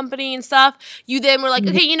cheerleading company and stuff, you then were like,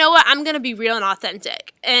 okay, you know what? I'm going to be real and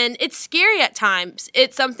authentic. And it's scary at times.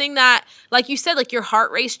 It's something that, like you said, like your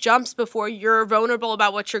heart rate jumps before you're vulnerable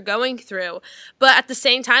about what you're going through. But at the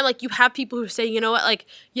same time, like you have people who say, you know what, like,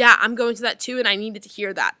 yeah, I'm going through that too, and I needed to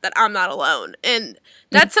hear that I'm not alone. And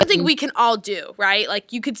that's something we can all do, right?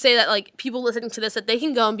 Like you could say that like people listening to this, that they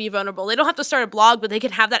can go and be vulnerable. They don't have to start a blog, but they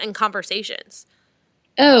can have that in conversations.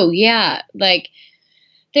 Oh yeah. Like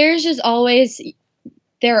there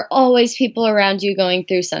are always people around you going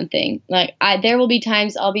through something. Like there will be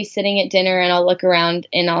times I'll be sitting at dinner and I'll look around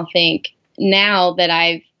and I'll think, now that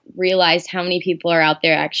I've realized how many people are out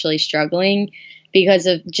there actually struggling because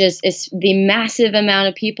of just it's the massive amount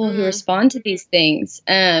of people who respond to these things.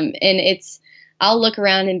 And I'll look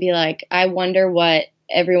around and be like, I wonder what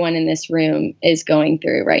everyone in this room is going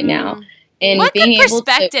through right now. And what being good able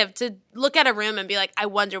perspective to look at a room and be like, I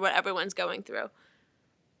wonder what everyone's going through.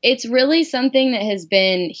 It's really something that has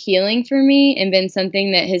been healing for me and been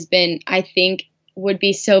something that has been, I think, would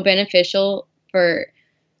be so beneficial for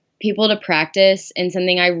people to practice, and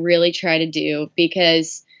something I really try to do.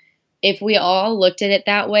 Because if we all looked at it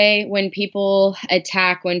that way, when people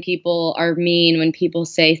attack, when people are mean, when people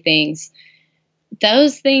say things,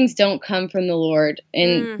 those things don't come from the Lord.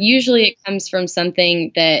 And usually it comes from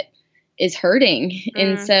something that is hurting.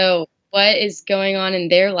 And so what is going on in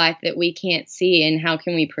their life that we can't see, and how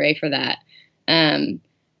can we pray for that?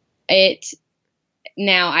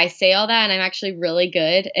 Now I say all that, and I'm actually really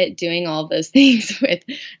good at doing all those things with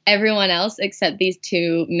everyone else except these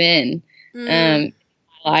two men in my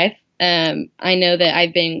life. I know that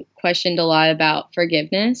I've been questioned a lot about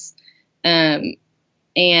forgiveness, and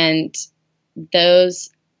those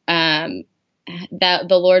that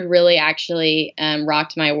the Lord really actually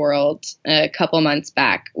rocked my world a couple months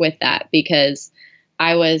back with that, because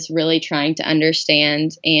I was really trying to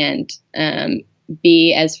understand and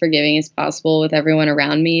be as forgiving as possible with everyone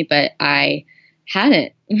around me, but I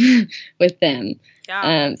hadn't with them.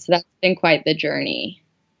 Yeah. So that's been quite the journey.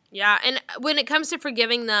 Yeah. And when it comes to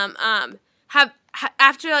forgiving them,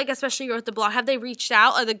 after, like, especially you wrote the blog, have they reached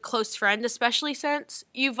out, like a close friend, especially since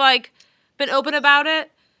you've, like, been open about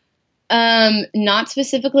it? Not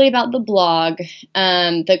specifically about the blog.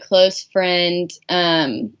 The close friend,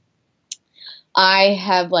 I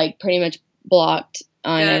have, like, pretty much blocked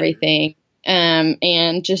on everything.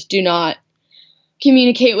 And just do not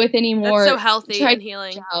communicate with anymore. That's so healthy and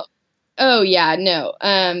healing. Oh yeah, no.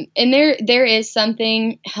 And there is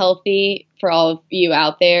something healthy for all of you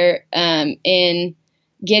out there, in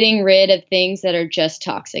getting rid of things that are just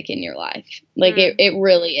toxic in your life. Like it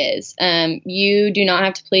really is. You do not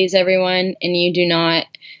have to please everyone, and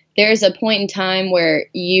there's a point in time where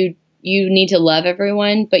you need to love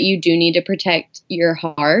everyone, but you do need to protect your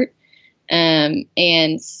heart.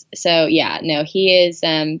 And so, yeah, no, he is,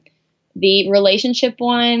 the relationship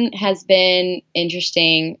one has been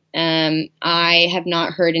interesting. I have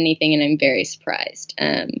not heard anything, and I'm very surprised.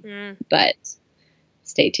 But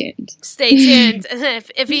stay tuned. Stay tuned.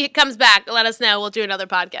 If he comes back, let us know. We'll do another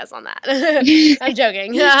podcast on that. I'm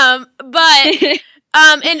joking.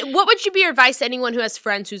 And what would be your advice to anyone who has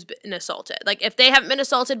friends who's been assaulted? Like, if they haven't been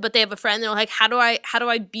assaulted, but they have a friend, they're like, how do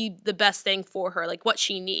I be the best thing for her? Like, what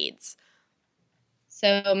she needs.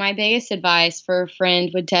 So my biggest advice for a friend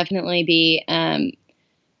would definitely be,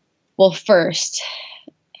 well, first,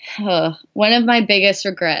 one of my biggest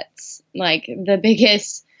regrets, like the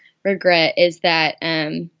biggest regret, is that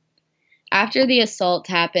after the assault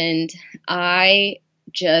happened, I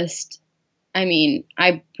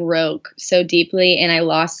broke so deeply, and I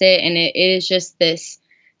lost it. And it is just this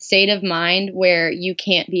state of mind where you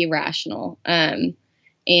can't be rational, and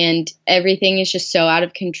everything is just so out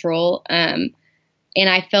of control. And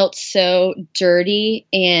I felt so dirty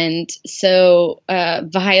and so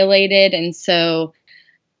violated. And so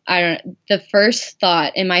the first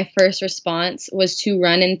thought and my first response was to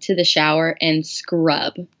run into the shower and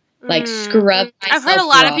scrub. Like, scrub myself. I've heard a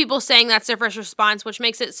lot of people saying that's their first response, which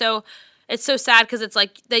makes it so, it's so sad, because it's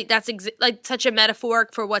like that's like such a metaphor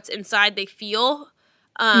for what's inside they feel.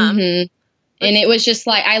 And it was just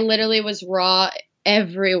like, I literally was raw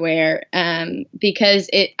everywhere, because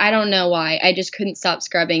I don't know why, I just couldn't stop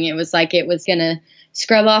scrubbing. It was like it was gonna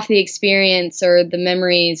scrub off the experience or the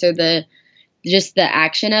memories or just the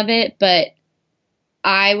action of it. But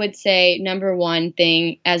I would say, number one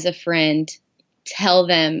thing as a friend, tell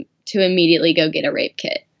them to immediately go get a rape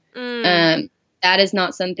kit. That is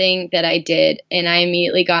not something that I did, and I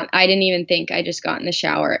didn't even think, I just got in the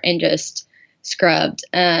shower and just scrubbed.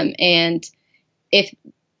 And if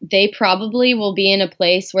they probably will be in a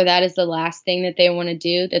place where that is the last thing that they want to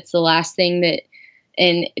do. That's the last thing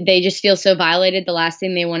and they just feel so violated. The last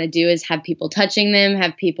thing they want to do is have people touching them,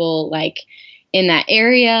 have people like in that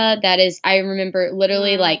area. I remember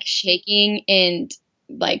literally like shaking and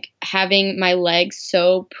like having my legs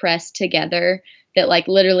so pressed together that like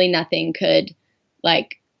literally nothing could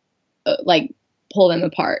like pull them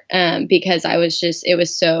apart, because it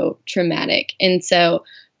was so traumatic. And so,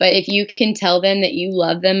 but if you can tell them that you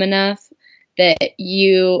love them enough that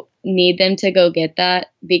you need them to go get that,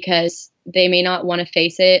 because they may not want to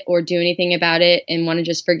face it or do anything about it and want to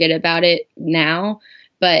just forget about it now,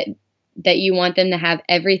 but that you want them to have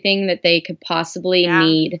everything that they could possibly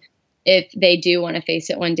need if they do want to face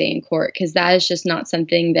it one day in court, because that is just not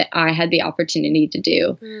something that I had the opportunity to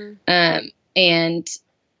do. And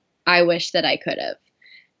I wish that I could have.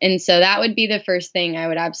 And so that would be the first thing I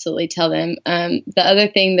would absolutely tell them. The other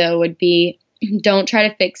thing, though, would be, don't try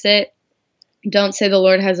to fix it. Don't say the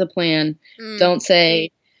Lord has a plan. Don't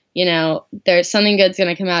say, there's something good's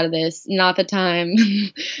going to come out of this. Not the time.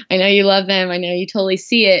 I know you love them. I know you totally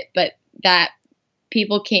see it, but that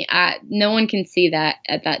people can't, no one can see that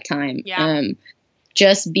at that time.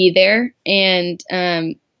 Just be there, and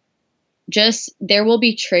there will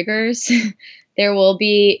be triggers. There will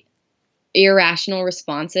be irrational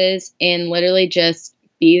responses and literally just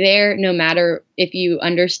be there no matter if you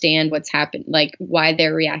understand what's happened, like why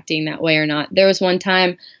they're reacting that way or not. There was one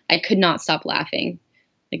time I could not stop laughing,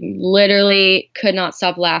 like literally could not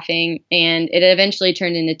stop laughing, and it eventually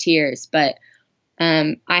turned into tears. But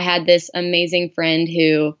I had this amazing friend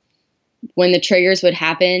who, when the triggers would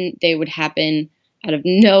happen, they would happen out of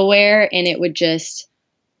nowhere, and it would just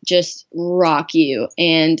rock you.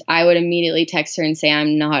 And I would immediately text her and say,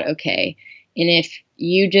 I'm not okay. And if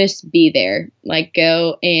you just be there, like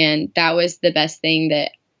go. And that was the best thing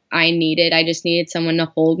that I needed. I just needed someone to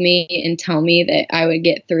hold me and tell me that I would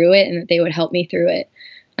get through it and that they would help me through it.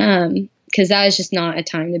 'Cause that is just not a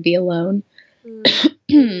time to be alone.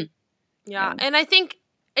 Yeah. And I think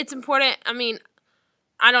it's important. I mean,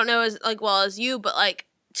 I don't know as like well as you, but like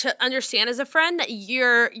to understand as a friend that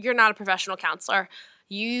you're not a professional counselor.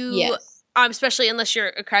 Yes. Especially unless you're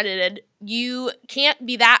accredited, you can't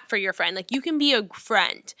be that for your friend. Like you can be a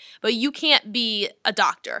friend, but you can't be a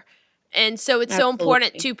doctor. And so it's so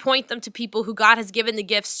important to point them to people who God has given the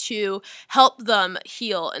gifts to help them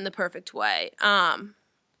heal in the perfect way.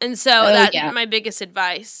 And so that's my biggest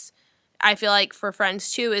advice, I feel like, for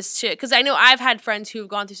friends too, is to, because I know I've had friends who've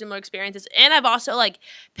gone through similar experiences, and I've also like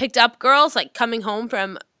picked up girls like coming home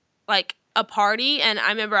from like a party, and I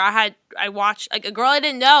remember I watched like a girl I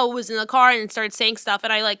didn't know was in the car and started saying stuff,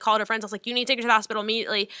 and I like called her friends. I was like, you need to take her to the hospital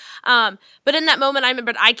immediately. But in that moment I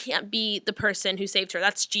remembered I can't be the person who saved her.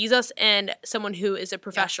 That's Jesus and someone who is a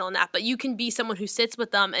professional in that. But you can be someone who sits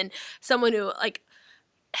with them and someone who like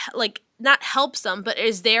not helps them, but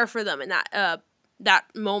is there for them in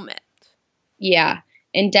that moment. Yeah.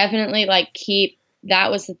 And definitely like that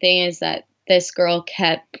was the thing, is that this girl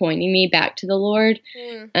kept pointing me back to the Lord.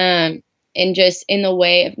 And just in the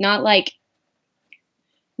way of not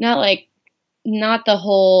the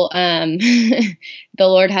whole the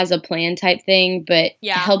Lord has a plan type thing, but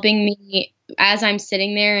helping me as I'm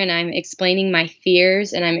sitting there and I'm explaining my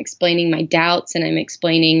fears and I'm explaining my doubts and I'm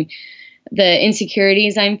explaining the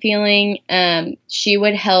insecurities I'm feeling. She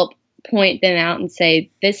would help point them out and say,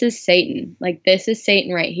 this is Satan. Like, this is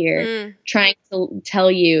Satan right here trying to tell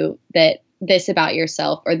you that this about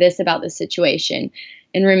yourself or this about the situation.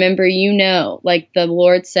 And remember, like the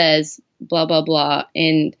Lord says, blah, blah, blah,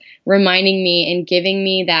 and reminding me and giving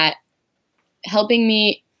me that,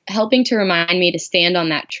 helping to remind me to stand on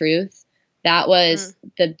that truth. That was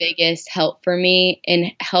the biggest help for me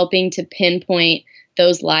in helping to pinpoint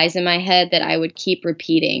those lies in my head that I would keep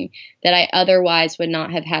repeating, that I otherwise would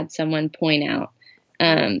not have had someone point out.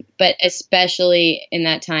 But especially in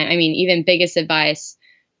that time, I mean, even biggest advice,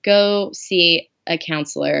 go see a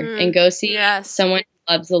counselor and go see someone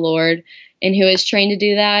who loves the Lord and who is trained to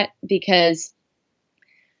do that. Because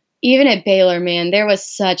even at Baylor, man, there was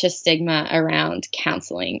such a stigma around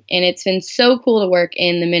counseling. And it's been so cool to work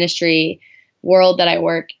in the ministry world that I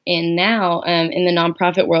work in now, in the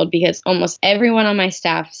nonprofit world, because almost everyone on my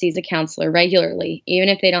staff sees a counselor regularly, even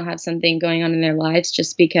if they don't have something going on in their lives,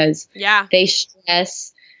 just because they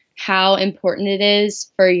stress how important it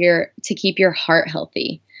is to keep your heart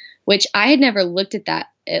healthy, which I had never looked at that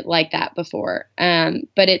like that before.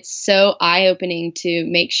 But it's so eye-opening to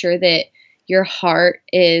make sure that your heart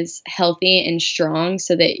is healthy and strong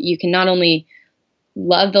so that you can not only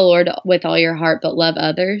love the Lord with all your heart, but love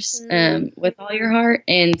others with all your heart.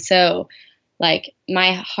 And so, like,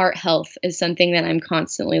 my heart health is something that I'm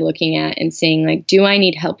constantly looking at and seeing, like, do I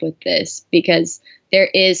need help with this? Because there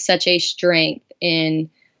is such a strength in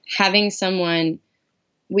having someone.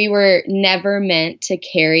 We were never meant to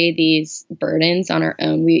carry these burdens on our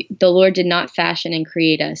own. The Lord did not fashion and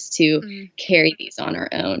create us to carry these on our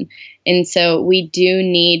own. And so we do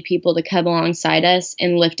need people to come alongside us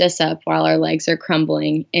and lift us up while our legs are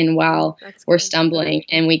crumbling and while we're stumbling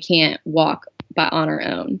and we can't walk on our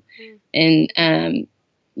own. And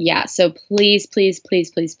so please, please, please,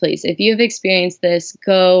 please, please, if you've experienced this,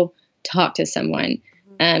 go talk to someone.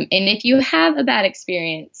 And if you have a bad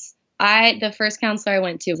experience, the first counselor I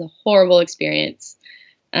went to was a horrible experience.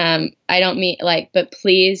 I don't mean but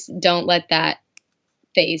please don't let that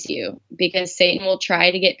phase you, because Satan will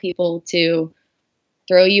try to get people to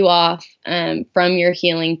throw you off from your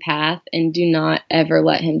healing path, and do not ever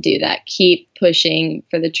let him do that. Keep pushing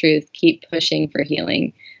for the truth. Keep pushing for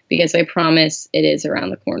healing, because I promise it is around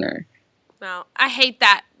the corner. Wow. I hate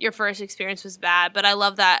that your first experience was bad, but I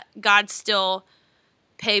love that God still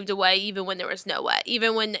paved a way even when there was no way,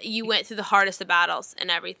 even when you went through the hardest of battles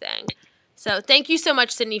and everything. So thank you so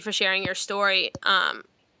much, Sydney, for sharing your story.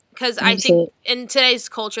 Because I think in today's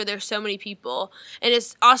culture, there's so many people, and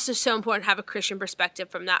it's also so important to have a Christian perspective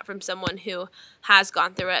from someone who has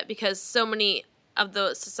gone through it, because so many of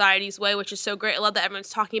the society's way, which is so great. I love that everyone's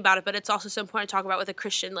talking about it, but it's also so important to talk about with a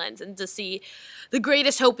Christian lens and to see the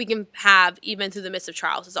greatest hope we can have even through the midst of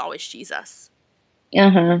trials is always Jesus.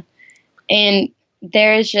 Uh-huh. And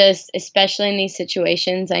there's just, especially in these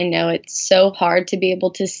situations, I know it's so hard to be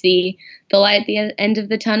able to see the light at the end of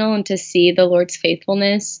the tunnel and to see the Lord's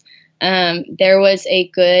faithfulness. There was a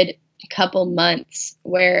good couple months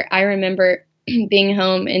where I remember being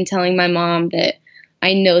home and telling my mom that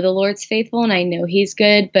I know the Lord's faithful and I know He's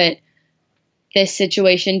good, but this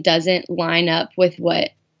situation doesn't line up with what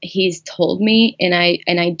He's told me, and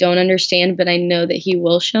I don't understand, but I know that He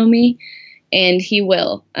will show me, and He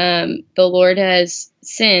will. The Lord has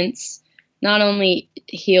since not only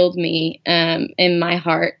healed me in my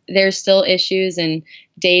heart. There's still issues, and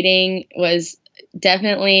dating was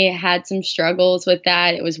definitely had some struggles with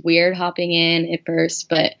that. It was weird hopping in at first,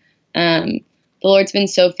 but the Lord's been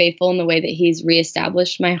so faithful in the way that He's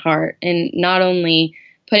reestablished my heart and not only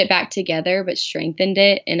put it back together, but strengthened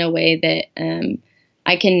it in a way that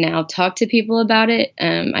I can now talk to people about it.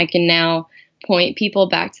 I can now point people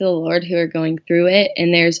back to the Lord who are going through it.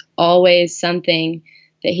 And there's always something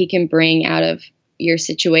that He can bring out of your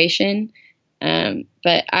situation.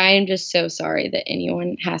 But I am just so sorry that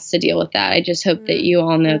anyone has to deal with that. I just hope that you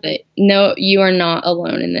all know that, no, you are not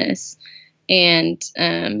alone in this. And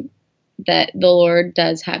that the Lord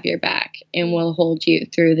does have your back and will hold you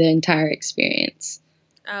through the entire experience.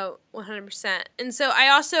 Oh, 100%. And so I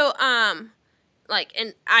also,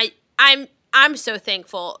 I'm so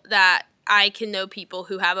thankful that I can know people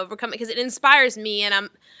who have overcome it because it inspires me.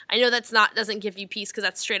 And I know doesn't give you peace because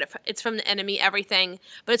that's straight up, it's from the enemy, everything.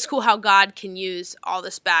 But it's cool how God can use all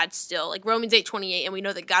this bad still. Like Romans 8:28, and we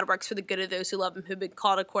know that God works for the good of those who love Him, who've been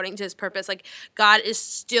called according to His purpose. Like God is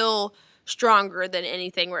still stronger than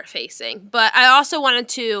anything we're facing. But I also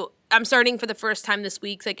I'm starting for the first time this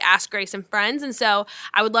week, like Ask Grace and Friends. And so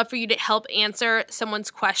I would love for you to help answer someone's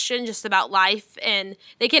question just about life. And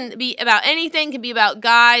they can be about anything. It can be about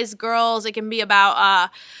guys, girls. It can be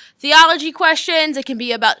about theology questions. It can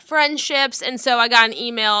be about friendships. And so I got an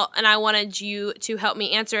email and I wanted you to help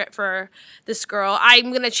me answer it for this girl.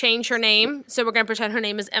 I'm going to change her name. So we're going to pretend her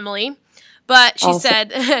name is Emily. But she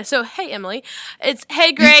said, so, hey, Emily, it's,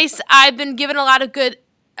 hey, Grace, I've been given a lot of good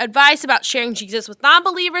advice about sharing Jesus with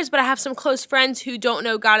non-believers, but I have some close friends who don't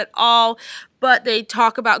know God at all, but they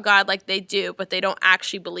talk about God like they do, but they don't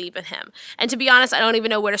actually believe in Him. And to be honest, I don't even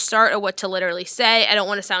know where to start or what to literally say. I don't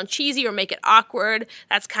want to sound cheesy or make it awkward.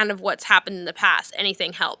 That's kind of what's happened in the past.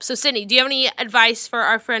 Anything helps. So, Sydney, do you have any advice for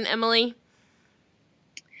our friend Emily?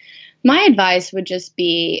 My advice would just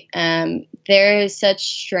be there is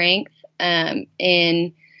such strength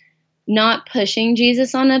in not pushing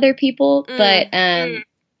Jesus on other people, but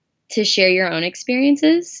to share your own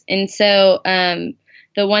experiences. And so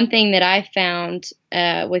the one thing that I found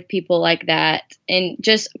with people like that, and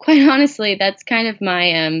just quite honestly, that's kind of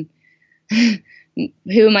my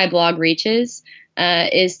who my blog reaches,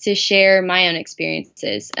 is to share my own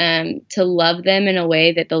experiences, to love them in a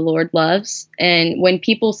way that the Lord loves. And when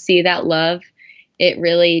people see that love, it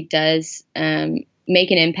really does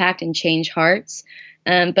make an impact and change hearts.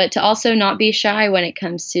 But to also not be shy when it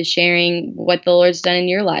comes to sharing what the Lord's done in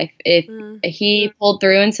your life. If He pulled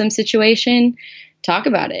through in some situation, talk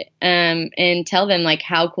about it, and tell them like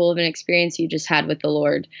how cool of an experience you just had with the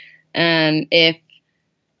Lord. If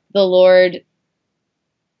the Lord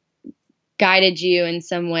guided you in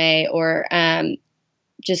some way or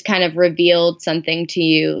just kind of revealed something to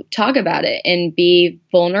you, talk about it and be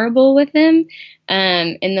vulnerable with them.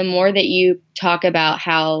 And the more that you talk about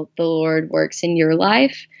how the Lord works in your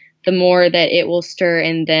life, the more that it will stir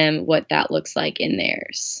in them what that looks like in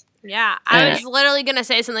theirs. Yeah, I was literally going to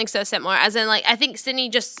say something so similar, as in, like, I think Sydney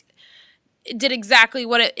just did exactly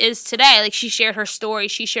what it is today. Like, she shared her story.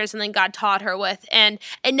 She shared something God taught her with. And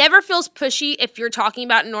it never feels pushy if you're talking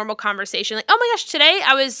about a normal conversation. Like, oh my gosh, today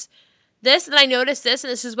I was this and I noticed this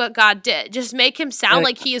and this is what God did. Just make Him sound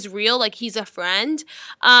like He is real, like He's a friend.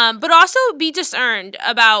 But also be discerned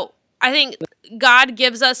about, I think God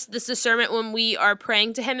gives us this discernment when we are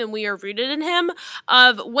praying to Him and we are rooted in Him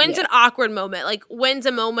of when's an awkward moment. Like, when's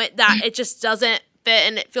a moment that it just doesn't fit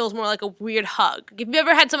and it feels more like a weird hug. Have you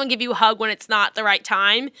ever had someone give you a hug when it's not the right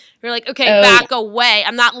time? You're like, okay, back away.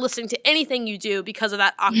 I'm not listening to anything you do because of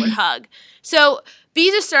that awkward hug. So be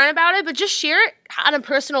discerning about it, but just share it on a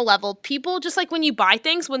personal level. People, just like when you buy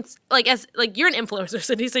things, when as you're an influencer,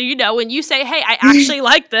 Sydney, so you know when you say, hey, I actually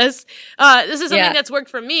like this. This is something that's worked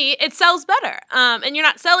for me. It sells better. And you're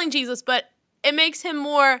not selling Jesus, but it makes Him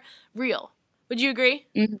more real. Would you agree?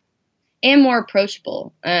 Mm-hmm. And more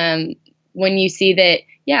approachable. When you see that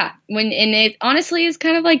yeah, and it honestly is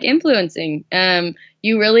kind of like influencing.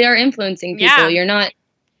 You really are influencing people. Yeah.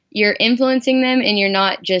 You're influencing them, and you're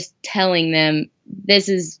not just telling them this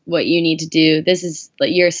is what you need to do.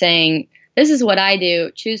 You're saying, this is what I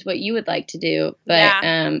do. Choose what you would like to do. But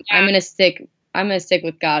I'm gonna stick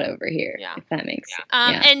with God over here, if that makes sense.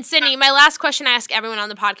 And Sydney, my last question I ask everyone on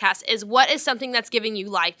the podcast is, what is something that's giving you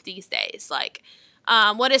life these days? Like,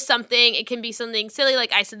 what is something? It can be something silly,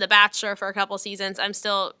 like I said, The Bachelor for a couple seasons. I'm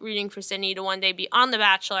still rooting for Sydney to one day be on The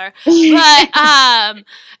Bachelor. But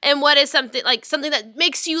and what is something that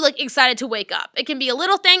makes you like excited to wake up? It can be a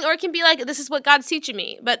little thing, or it can be like, this is what God's teaching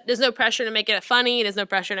me. But there's no pressure to make it funny. There's no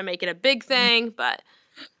pressure to make it a big thing. But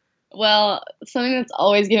well, something that's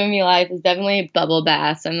always given me life is definitely bubble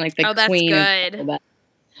baths. I'm like the queen of bubble baths.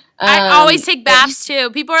 I always take baths too.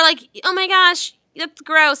 People are like, oh my gosh, that's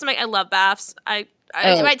gross. I'm like, I love baths. I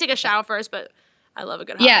might take a shower first, but I love a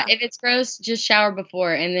good hot bath. If it's gross, just shower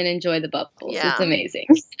before and then enjoy the bubbles. Yeah. It's amazing.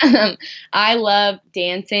 I love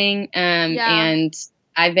dancing, and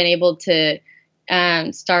I've been able to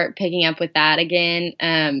start picking up with that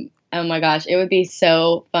again. Oh my gosh, it would be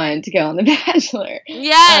so fun to go on The Bachelor.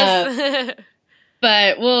 Yes.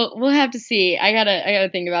 But we'll have to see. I gotta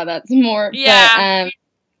think about that some more. Yeah. But,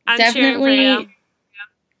 I'm definitely. cheering for you.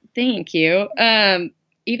 Thank you.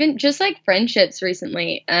 Even just like friendships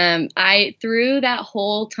recently, I through that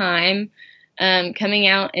whole time, coming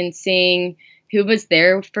out and seeing who was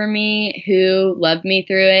there for me, who loved me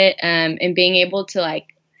through it, and being able to like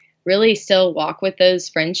really still walk with those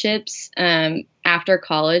friendships after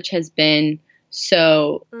college has been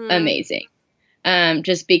so amazing.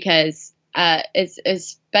 Just because it's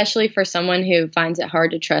especially for someone who finds it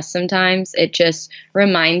hard to trust sometimes, it just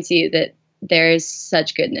reminds you that there's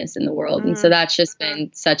such goodness in the world. And so that's just been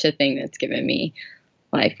such a thing that's given me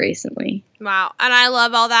life recently. Wow. And I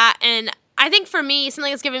love all that. And I think for me,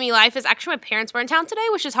 something that's given me life is actually my parents were in town today,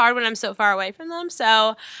 which is hard when I'm so far away from them.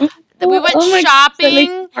 So we went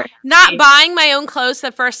shopping, not buying my own clothes for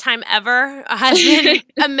the first time ever has been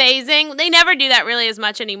amazing. They never do that really as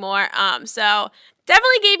much anymore. So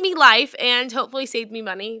definitely gave me life and hopefully saved me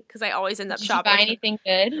money because I always end up shopping. Did you buy anything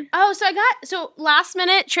good? Oh, so last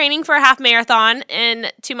minute training for a half marathon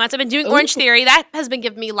in 2 months. I've been doing Orange Theory. That has been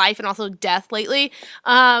giving me life and also death lately.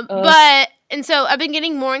 And so I've been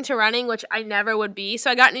getting more into running, which I never would be.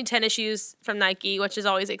 So I got new tennis shoes from Nike, which is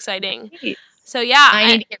always exciting. Nice. So yeah, I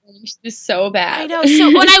need to get running shoes so bad. I know.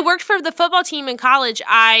 So when I worked for the football team in college,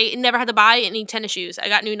 I never had to buy any tennis shoes. I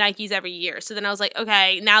got new Nikes every year. So then I was like,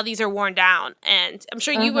 okay, now these are worn down, and I'm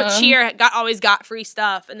sure you with cheer always got free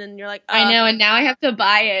stuff, and then you're like, I know, and now I have to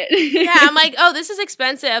buy it. Yeah, I'm like, oh, this is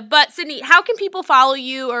expensive. But Sydney, how can people follow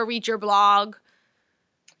you or read your blog?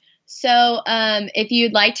 So if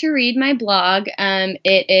you'd like to read my blog,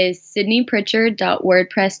 it is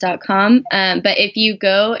sydneypritchard.wordpress.com. But if you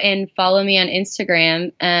go and follow me on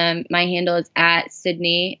Instagram, my handle is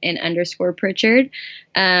 @Sydney_Pritchard.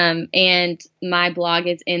 And my blog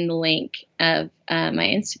is in the link of my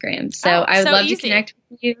Instagram. So I would love to connect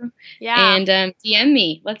with you. Yeah. And DM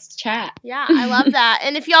me. Let's chat. Yeah, I love that.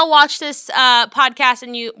 And if y'all watch this podcast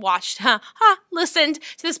and you listened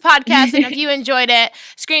to this podcast, and if you enjoyed it,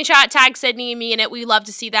 screenshot, tag Sydney and me in it. We'd love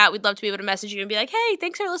to see that. We'd love to be able to message you and be like, hey,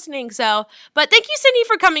 thanks for listening. So, but thank you, Sydney,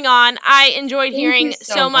 for coming on. I enjoyed hearing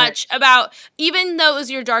so much about, even though it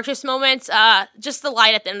was your darkest moments, just the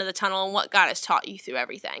light at the end of the tunnel and what God has taught you through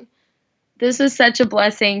everything. This was such a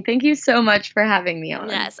blessing. Thank you so much for having me on.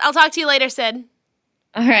 Yes. I'll talk to you later, Sid.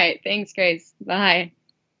 All right. Thanks, Grace. Bye.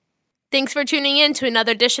 Thanks for tuning in to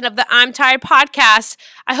another edition of the I'm Tired podcast.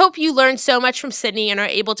 I hope you learned so much from Sydney and are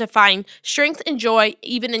able to find strength and joy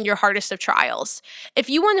even in your hardest of trials. If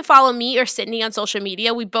you want to follow me or Sydney on social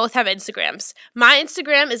media, we both have Instagrams. My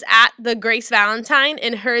Instagram is @thegracevalentine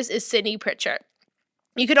and hers is Sydney Pritchard.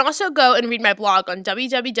 You can also go and read my blog on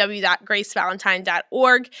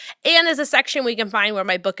www.gracevalentine.org, and there's a section where you can find where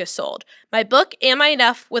my book is sold. My book, Am I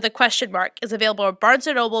Enough, with a question mark, is available at Barnes &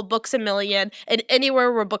 Noble, Books A Million, and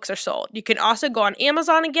anywhere where books are sold. You can also go on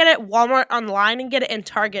Amazon and get it, Walmart online and get it, and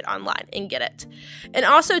Target online and get it. And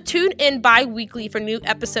also tune in bi-weekly for new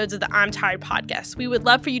episodes of the I'm Tired podcast. We would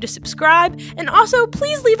love for you to subscribe, and also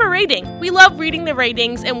please leave a rating. We love reading the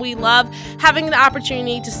ratings, and we love having the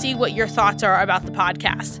opportunity to see what your thoughts are about the podcast.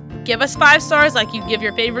 Give us 5 stars like you give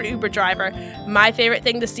your favorite Uber driver. My favorite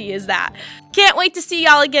thing to see is that. Can't wait to see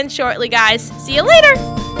y'all again shortly, guys. See you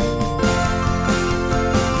later.